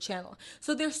ability to channel?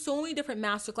 So there's so many different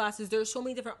master classes. There's so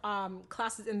many different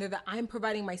classes in there that I'm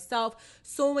providing myself,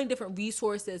 so many different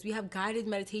resources. We have guided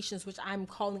meditations, which I'm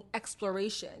calling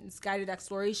guided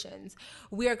explorations.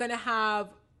 We are going to have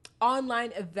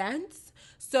online events.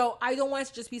 So I don't want it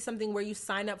to just be something where you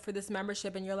sign up for this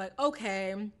membership and you're like,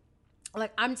 okay,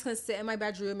 like I'm just going to sit in my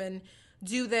bedroom and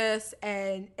do this,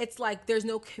 and it's like there's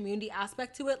no community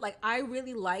aspect to it. Like I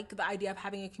really like the idea of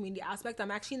having a community aspect. I'm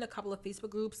actually in a couple of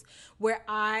Facebook groups where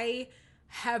I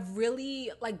have really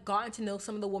like gotten to know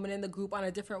some of the women in the group on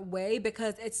a different way,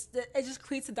 because it just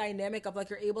creates a dynamic of like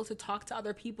you're able to talk to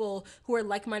other people who are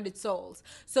like-minded souls.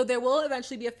 So there will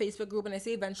eventually be a Facebook group, and I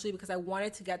say eventually because I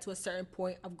wanted to get to a certain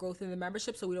point of growth in the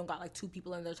membership so we don't got like two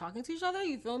people in there talking to each other,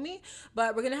 you feel me?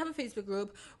 But we're gonna have a Facebook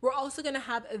group. We're also gonna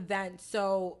have events,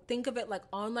 so think of it like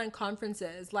online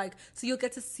conferences, like so you'll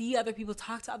get to see other people,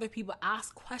 talk to other people,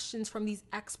 ask questions from these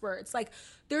experts. Like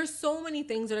there's so many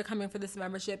things that are coming for this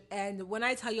membership, and when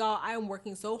I tell y'all, I am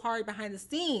working so hard behind the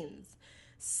scenes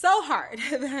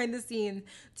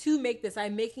to make this.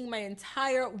 I'm making my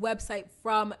entire website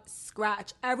from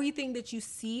scratch. Everything that you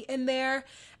see in there,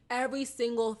 every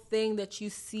single thing that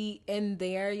you see in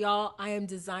there, y'all, I am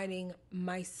designing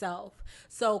myself.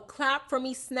 So clap for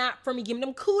me, snap for me, give me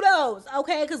them kudos,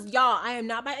 okay? Because y'all, I am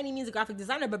not by any means a graphic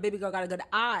designer, but baby girl got a good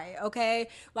eye, okay?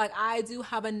 Like I do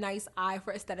have a nice eye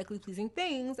for aesthetically pleasing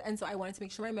things, and so I wanted to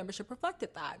make sure my membership reflected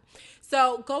that.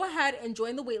 So go ahead and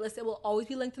join the waitlist. It will always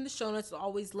be linked in the show notes. It's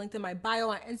always linked in my bio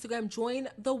on Instagram. Join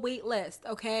the waitlist,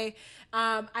 okay?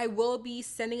 I will be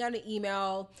sending out an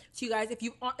email to you guys. If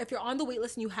you're on the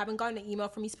waitlist and you haven't gotten an email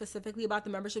from me specifically about the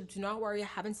membership, do not worry. I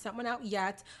haven't sent one out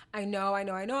yet. I know.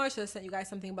 I should have sent you guys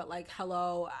something, but like,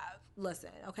 hello, listen,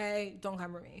 okay? Don't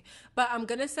come for me. But I'm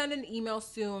going to send an email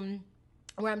soon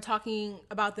where I'm talking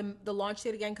about the launch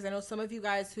date again, because I know some of you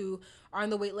guys who are on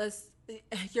the wait list,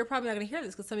 you're probably not going to hear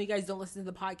this because some of you guys don't listen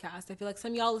to the podcast. I feel like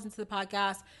some of y'all listen to the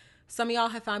podcast. Some of y'all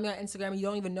have found me on Instagram and you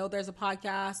don't even know there's a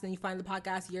podcast, and then you find the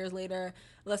podcast years later.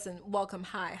 Listen, welcome.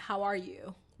 Hi, how are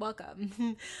you?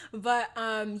 Welcome. But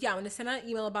I'm going to send out an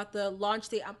email about the launch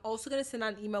date. I'm also going to send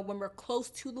out an email when we're close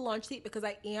to the launch date, because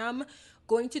I am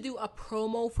going to do a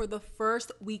promo for the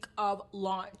first week of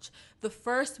launch. The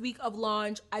first week of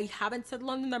launch, I haven't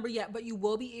settled on the number yet, but you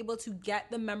will be able to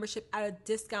get the membership at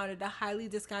a highly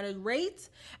discounted rate.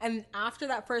 And after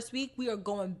that first week, we are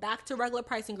going back to regular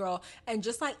pricing, girl. And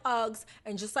just like Uggs,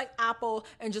 and just like Apple,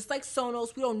 and just like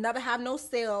Sonos, we don't never have no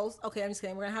sales. Okay, I'm just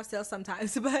kidding. We're gonna have sales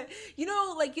sometimes, but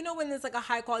when it's like a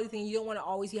high quality thing, you don't want to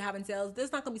always be having sales.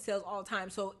 There's not gonna be sales all the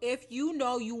time. So if you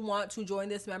know you want to join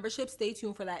this membership, stay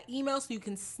tuned for that email so you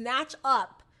can snatch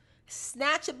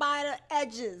it by the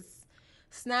edges.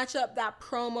 Snatch up that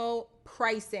promo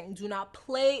pricing. Do not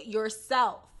play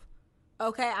yourself.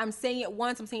 Okay, I'm saying it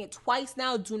once, I'm saying it twice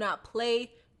now. Do not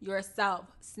play yourself.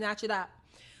 Snatch it up.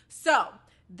 So,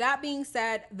 that being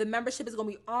said, the membership is going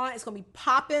to be on. It's going to be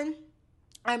popping.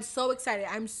 I'm so excited.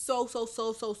 I'm so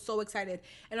excited.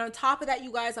 And on top of that,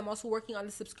 you guys, I'm also working on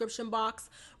the subscription box.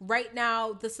 Right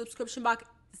now, the subscription box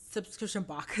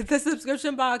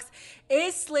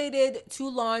is slated to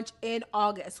launch in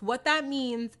August. What that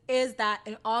means is that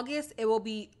in August, it will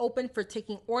be open for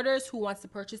taking orders who wants to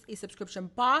purchase a subscription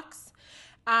box.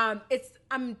 I'm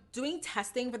doing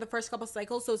testing for the first couple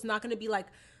cycles, so it's not going to be like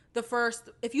the first,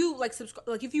 if you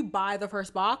if you buy the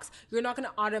first box, you're not going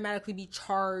to automatically be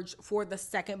charged for the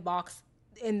second box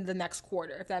in the next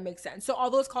quarter, if that makes sense. So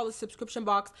although it's called a subscription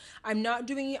box, I'm not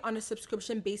doing it on a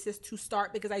subscription basis to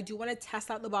start, because I do want to test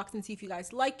out the box and see if you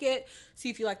guys like it, see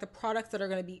if you like the products that are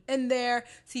going to be in there,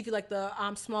 see if you like the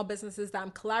small businesses that I'm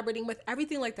collaborating with,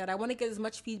 everything like that. I want to get as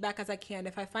much feedback as I can.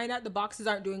 If I find out the boxes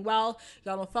aren't doing well,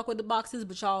 y'all don't fuck with the boxes,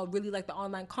 but y'all really like the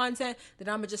online content, then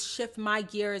I'm gonna just shift my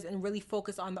gears and really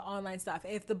focus on the online stuff.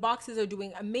 If the boxes are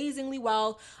doing amazingly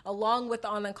well along with the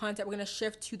online content, we're going to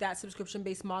shift to that subscription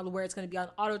based model where it's going to be on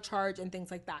auto charge and things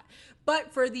like that.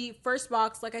 But for the first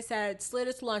box, like I said,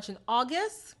 slated to launch in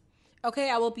August. Okay,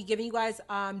 I will be giving you guys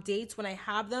dates when I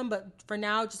have them, but for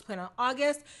now, just plan on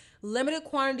August. Limited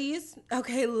quantities.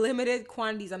 Okay, limited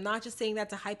quantities. I'm not just saying that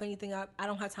to hype anything up. I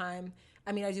don't have time.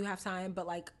 I mean, I do have time, but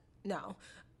like, no.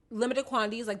 Limited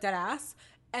quantities, like dead ass.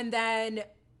 And then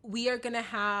we are going to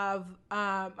have,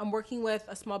 I'm working with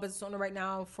a small business owner right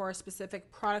now for a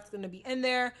specific product going to be in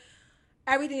there.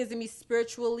 Everything is going to be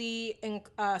spiritual and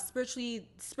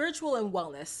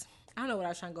wellness. I don't know what I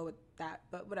was trying to go with that,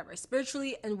 but whatever.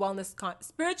 Spirituality and wellness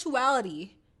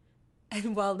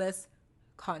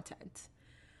content.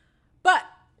 But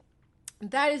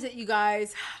that is it, you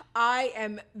guys. I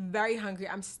am very hungry.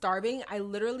 I'm starving.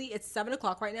 It's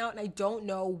 7:00 right now, and I don't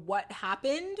know what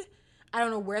happened. I don't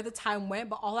know where the time went,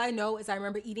 but all I know is I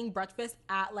remember eating breakfast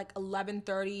at like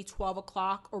 11:30, 12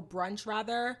 o'clock, or brunch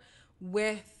rather,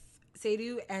 with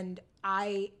Sadhu, and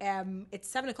it's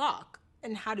 7:00.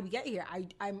 And how did we get here?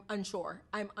 I'm unsure.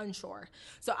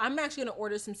 So I'm actually gonna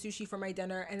order some sushi for my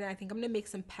dinner, and then I think I'm gonna make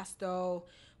some pesto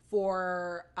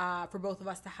for both of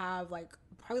us to have, like,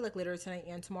 probably like later tonight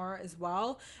and tomorrow as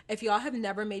well. If y'all have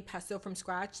never made pesto from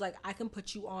scratch, like, I can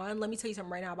put you on. Let me tell you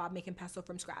something right now about making pesto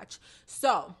from scratch.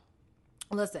 So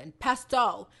listen,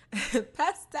 pesto,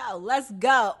 let's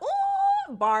go.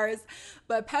 Ooh, bars.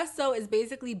 But pesto is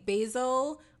basically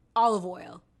basil, olive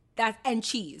oil, and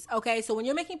cheese. Okay, so when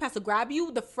you're making pesto, grab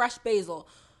you the fresh basil.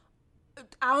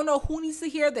 I don't know who needs to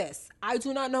hear this. I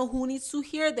do not know who needs to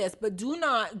hear this, but do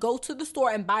not go to the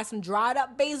store and buy some dried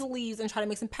up basil leaves and try to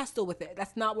make some pesto with it.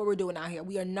 That's not what we're doing out here.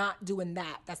 We are not doing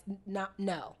that.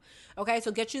 No. Okay, so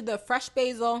get you the fresh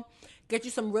basil, get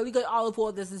you some really good olive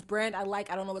oil. This is brand I like.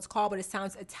 I don't know what it's called, but it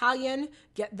sounds Italian.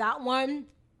 Get that one.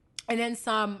 And then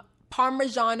some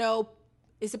Parmigiano.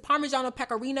 Is it Parmigiano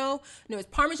Pecorino? No, it's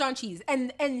Parmesan cheese.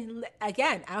 And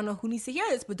again, I don't know who needs to hear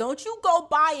this, but don't you go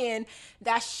buying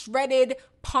that shredded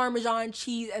Parmesan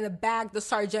cheese in the bag, the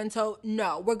Sargento.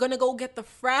 No, we're going to go get the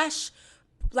fresh,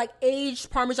 like,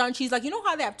 aged Parmesan cheese. Like, you know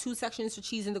how they have two sections for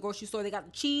cheese in the grocery store? They got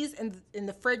the cheese in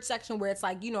the fridge section where it's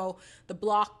like, you know, the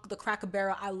block, the Cracker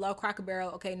Barrel. I love Cracker Barrel.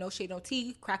 Okay, no shade, no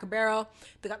tea. Cracker Barrel.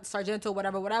 They got the Sargento,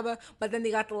 whatever. But then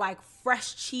they got the, like,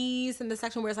 fresh cheese in the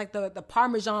section where it's like the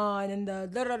Parmesan and the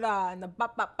da-da-da and the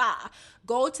ba-ba-ba.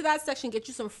 Go to that section, get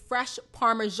you some fresh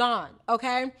Parmesan,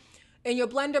 okay? In your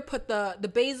blender, put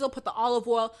the basil, put the olive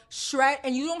oil, shred,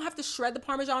 and you don't have to shred the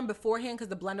Parmesan beforehand because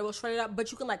the blender will shred it up,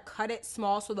 but you can, like, cut it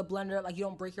small so the blender, like, you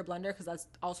don't break your blender, because that's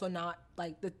also not,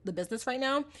 like, the business right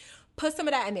now. Put some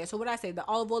of that in there. So what did I say? The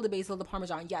olive oil, the basil, the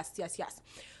Parmesan. Yes. The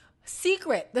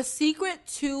secret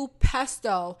to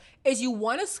pesto is you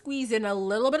want to squeeze in a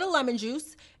little bit of lemon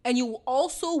juice, and you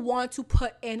also want to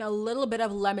put in a little bit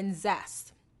of lemon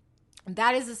zest.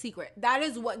 That is the secret. That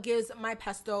is what gives my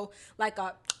pesto like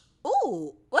a...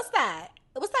 Ooh, what's that?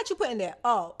 What's that you put in there?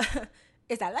 Oh,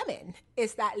 it's that lemon.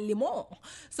 It's that limon.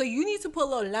 So you need to put a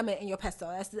little lemon in your pesto.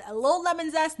 That's a little lemon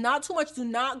zest, not too much. Do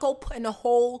not go putting a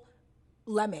whole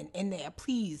lemon in there.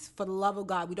 Please, for the love of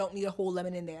God, we don't need a whole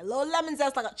lemon in there. A little lemon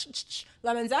zest, like a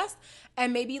lemon zest.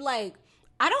 And maybe, like,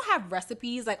 I don't have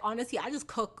recipes. Like, honestly, I just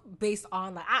cook based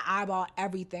on, like, I eyeball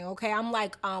everything, okay? I'm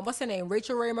like, what's her name?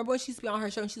 Rachel Ray. Remember when she used to be on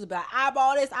her show and she was like,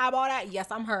 eyeball this, eyeball that? Yes,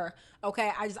 I'm her,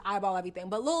 okay? I just eyeball everything.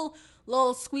 But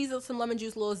little squeeze of some lemon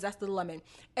juice, little zest of the lemon.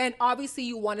 And obviously,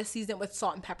 you want to season it with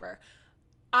salt and pepper.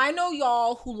 I know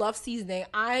y'all who love seasoning.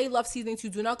 I love seasoning too.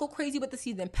 Do not go crazy with the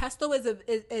seasoning. Pesto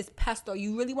is pesto.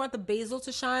 You really want the basil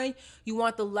to shine. You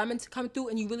want the lemon to come through,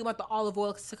 and you really want the olive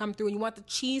oil to come through. And you want the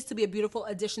cheese to be a beautiful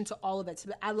addition to all of it,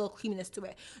 to add a little creaminess to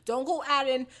it. Don't go add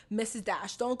in Mrs.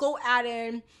 Dash. Don't go add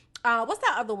in, what's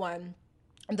that other one?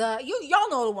 Y'all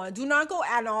know the one. Do not go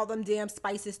adding all them damn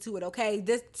spices to it, okay?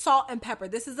 This salt and pepper.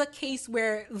 This is a case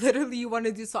where literally you want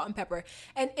to do salt and pepper.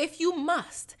 And if you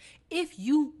must,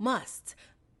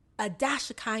 a dash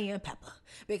of cayenne pepper,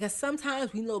 because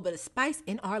sometimes we need a little bit of spice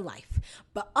in our life.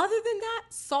 But other than that,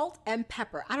 salt and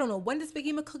pepper. I don't know when this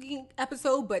became a cooking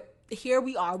episode, but here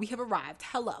we are. We have arrived.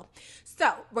 Hello.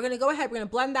 So we're going to go ahead. We're going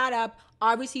to blend that up.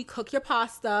 Obviously, cook your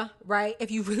pasta, right?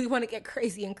 If you really want to get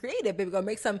crazy and creative, baby, go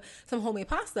make some homemade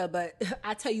pasta. But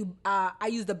I tell you, I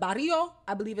use the barrio,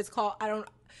 I believe it's called.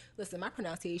 Listen, my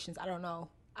pronunciations, I don't know.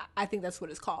 I think that's what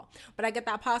it's called. But I get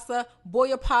that pasta, boil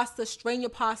your pasta, strain your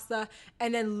pasta,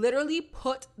 and then literally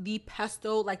put the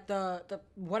pesto, like the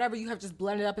whatever you have just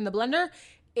blended up in the blender,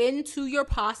 into your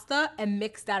pasta and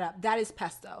mix that up. That is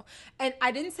pesto. And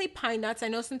I didn't say pine nuts. I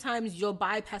know sometimes you'll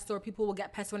buy pesto or people will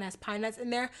get pesto and it has pine nuts in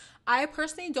there. I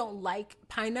personally don't like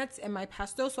pine nuts in my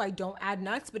pesto, so I don't add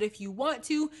nuts. But if you want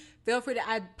to, feel free to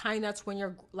add pine nuts when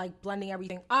you're, like, blending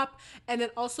everything up. And then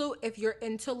also, if you're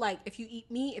into, like, if you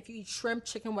eat meat, if you eat shrimp,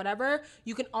 chicken, whatever,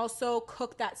 you can also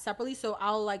cook that separately. So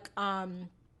I'll, like,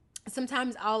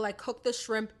 Sometimes I'll like cook the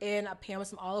shrimp in a pan with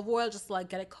some olive oil, just to like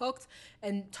get it cooked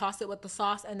and toss it with the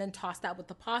sauce and then toss that with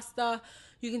the pasta.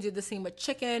 You can do the same with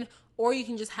chicken, or you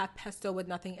can just have pesto with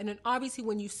nothing. And then obviously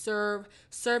when you serve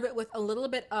it with a little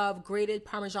bit of grated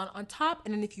Parmesan on top.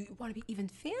 And then if you want to be even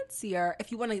fancier,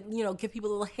 if you want to, you know, give people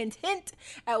a little hint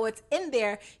at what's in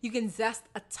there, you can zest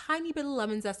a tiny bit of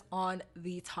lemon zest on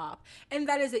the top. And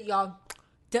that is it, y'all.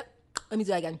 Let me do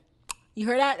that again. You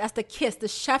heard that? That's the kiss, the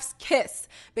chef's kiss,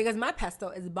 because my pesto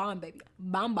is bomb, baby.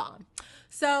 Bomb.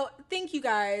 So thank you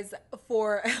guys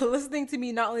for listening to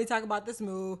me not only talk about this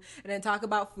move and then talk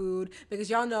about food, because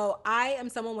y'all know I am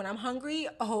someone when I'm hungry,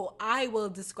 I will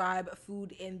describe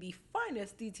food in the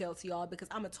finest detail to y'all, because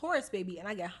I'm a Taurus, baby, and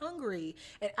I get hungry.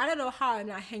 And I don't know how I'm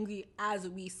not hungry as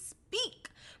we speak,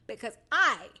 because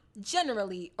I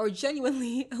genuinely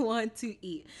want to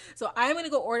eat. So I'm going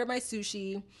to go order my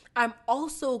sushi. I'm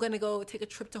also going to go take a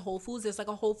trip to Whole Foods. There's like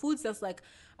a Whole Foods that's like,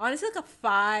 honestly, like a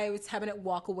 5-10 minute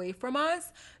walk away from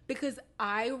us, because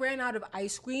I ran out of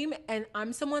ice cream, and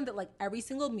I'm someone that like every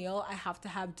single meal I have to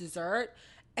have dessert.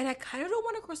 And I kind of don't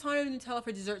want a croissant and Nutella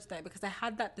for dessert tonight, because I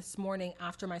had that this morning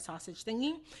after my sausage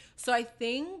thingy. So I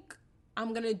think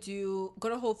I'm going to go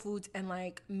to Whole Foods and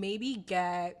like maybe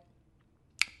get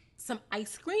some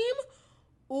ice cream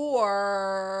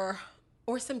or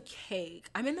some cake.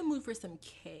 I'm in the mood for some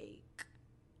cake.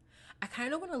 I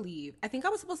kind of want to leave. I think I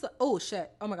was supposed to, oh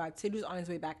shit, oh my God, Sidhu's on his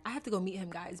way back. I have to go meet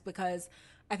him, guys, because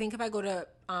I think if I go to,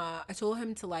 I told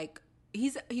him to like,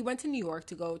 he went to New York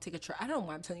to go take a trip. I don't know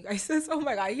why I'm telling you guys this. Oh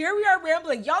my God, here we are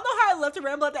rambling. Y'all know how I love to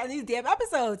ramble at the end of these damn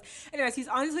episodes. Anyways, he's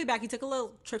on his way back. He took a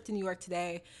little trip to New York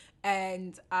today.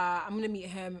 And I'm going to meet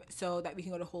him so that we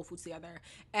can go to Whole Foods together.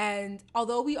 And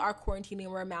although we are quarantining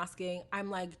and we're masking, I'm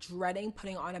like dreading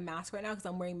putting on a mask right now because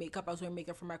I'm wearing makeup. I was wearing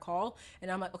makeup for my call. And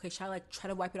I'm like, okay, should I like try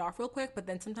to wipe it off real quick? But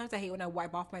then sometimes I hate when I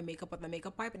wipe off my makeup with the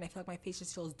makeup wipe and I feel like my face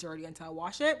just feels dirty until I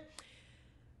wash it.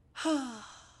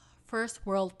 First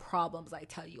world problems, I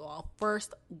tell you all.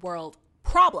 First world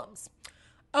problems.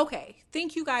 Okay,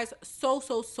 thank you guys so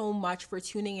much for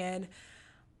tuning in.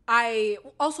 I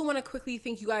also want to quickly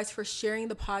thank you guys for sharing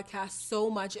the podcast so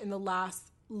much in the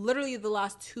last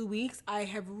 2 weeks. I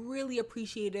have really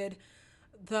appreciated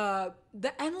the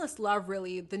endless love,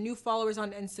 really. The new followers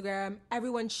on Instagram,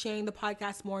 everyone sharing the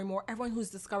podcast more and more, everyone who's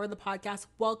discovered the podcast,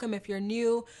 welcome if you're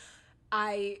new.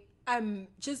 I'm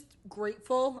just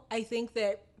grateful. I think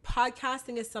that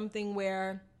podcasting is something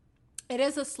where it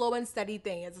is a slow and steady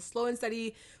thing. It's a slow and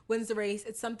steady wins the race.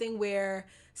 It's something where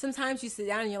sometimes you sit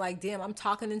down and you're like, damn, I'm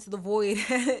talking into the void.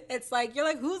 It's like, you're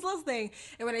like, who's listening?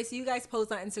 And when I see you guys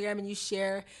post on Instagram and you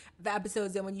share the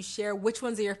episodes and when you share which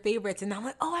ones are your favorites, and I'm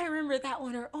like, oh, I remember that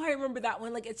one, or oh, I remember that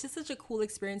one. Like, it's just such a cool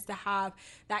experience to have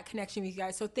that connection with you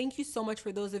guys. So thank you so much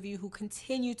for those of you who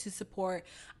continue to support.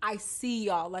 I see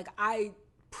y'all. Like, I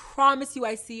promise you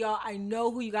I see y'all. I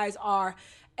know who you guys are.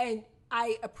 And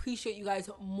I appreciate you guys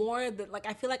more than, like,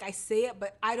 I feel like I say it,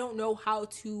 but I don't know how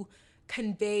to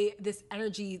convey this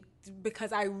energy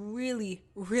because I really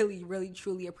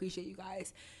truly appreciate you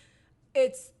guys.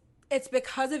 It's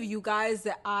because of you guys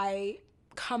that I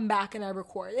come back and I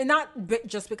record, and not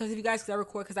just because of you guys, because I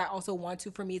record because I also want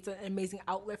to. For me, it's an amazing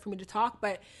outlet for me to talk,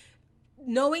 but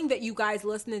knowing that you guys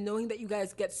listen and knowing that you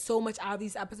guys get so much out of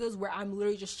these episodes where I'm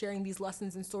literally just sharing these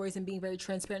lessons and stories and being very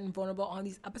transparent and vulnerable on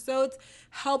these episodes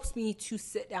helps me to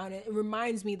sit down. And it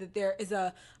reminds me that there is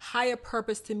a higher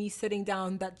purpose to me sitting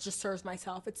down that just serves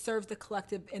myself. It serves the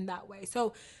collective in that way.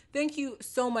 So thank you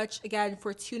so much again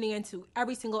for tuning into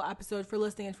every single episode, for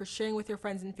listening, and for sharing with your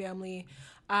friends and family.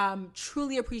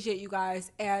 Truly appreciate you guys,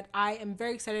 and I am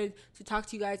very excited to talk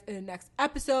to you guys in the next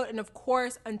episode. And of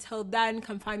course, until then,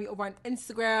 come find me over on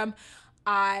Instagram.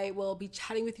 I will be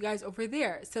chatting with you guys over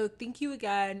there. So thank you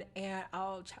again, and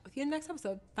I'll chat with you in the next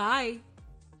episode. Bye.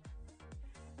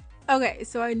 Okay,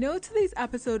 so I know today's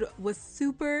episode was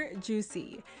super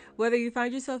juicy. Whether you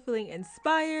find yourself feeling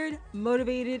inspired,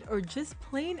 motivated, or just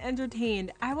plain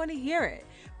entertained, I want to hear it.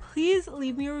 Please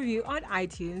leave me a review on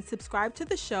iTunes, subscribe to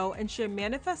the show, and share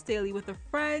Manifest Daily with a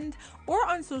friend or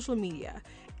on social media.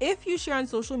 If you share on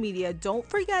social media, don't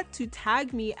forget to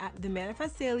tag me at the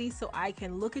Manifest Daily so I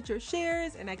can look at your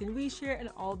shares and I can reshare and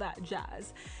all that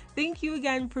jazz. Thank you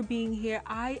again for being here.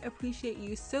 I appreciate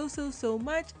you so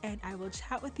much, and I will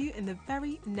chat with you in the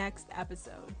very next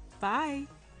episode. Bye.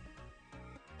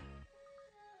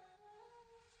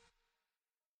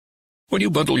 When you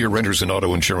bundle your renters and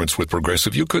auto insurance with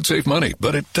Progressive, you could save money,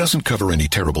 but it doesn't cover any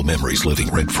terrible memories living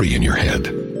rent-free in your head.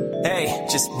 Hey,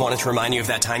 just wanted to remind you of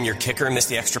that time your kicker missed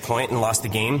the extra point and lost the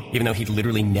game. Even though he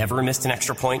literally never missed an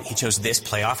extra point, he chose this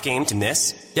playoff game to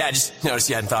miss. Yeah, I just noticed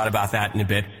you hadn't thought about that in a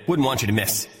bit. Wouldn't want you to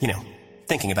miss,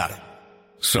 thinking about it.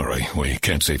 Sorry, we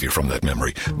can't save you from that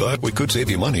memory, but we could save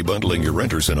you money bundling your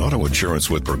renters and auto insurance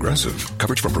with Progressive.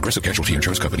 Coverage from Progressive Casualty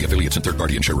Insurance Company, affiliates, and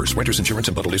third-party insurers. Renters insurance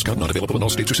and bundle discount not available in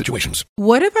all states or situations.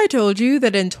 What if I told you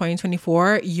that in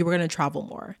 2024, you were going to travel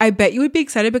more? I bet you would be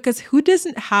excited because who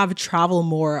doesn't have travel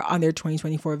more on their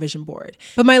 2024 vision board?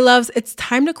 But my loves, it's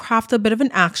time to craft a bit of an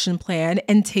action plan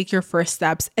and take your first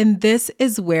steps. And this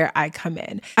is where I come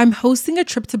in. I'm hosting a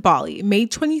trip to Bali, May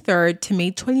 23rd to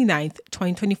May 29th,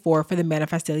 2024 for the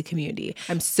Manifest Daily community.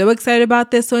 I'm so excited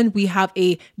about this one. We have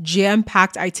a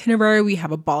jam-packed itinerary. We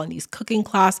have a Balinese cooking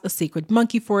class, a sacred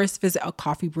monkey forest visit, a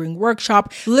coffee brewing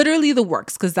workshop, literally the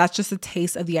works, because that's just a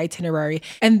taste of the itinerary.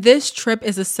 And this trip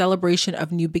is a celebration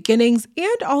of new beginnings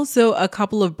and also a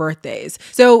couple of birthdays.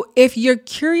 So if you're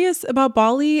curious about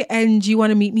Bali and you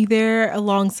want to meet me there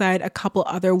alongside a couple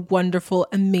other wonderful,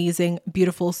 amazing,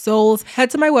 beautiful souls, head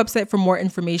to my website for more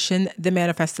information,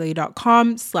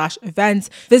 themanifestdaily.com/events.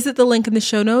 Visit the link in the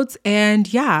show notes,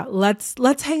 and yeah, let's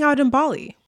hang out in Bali.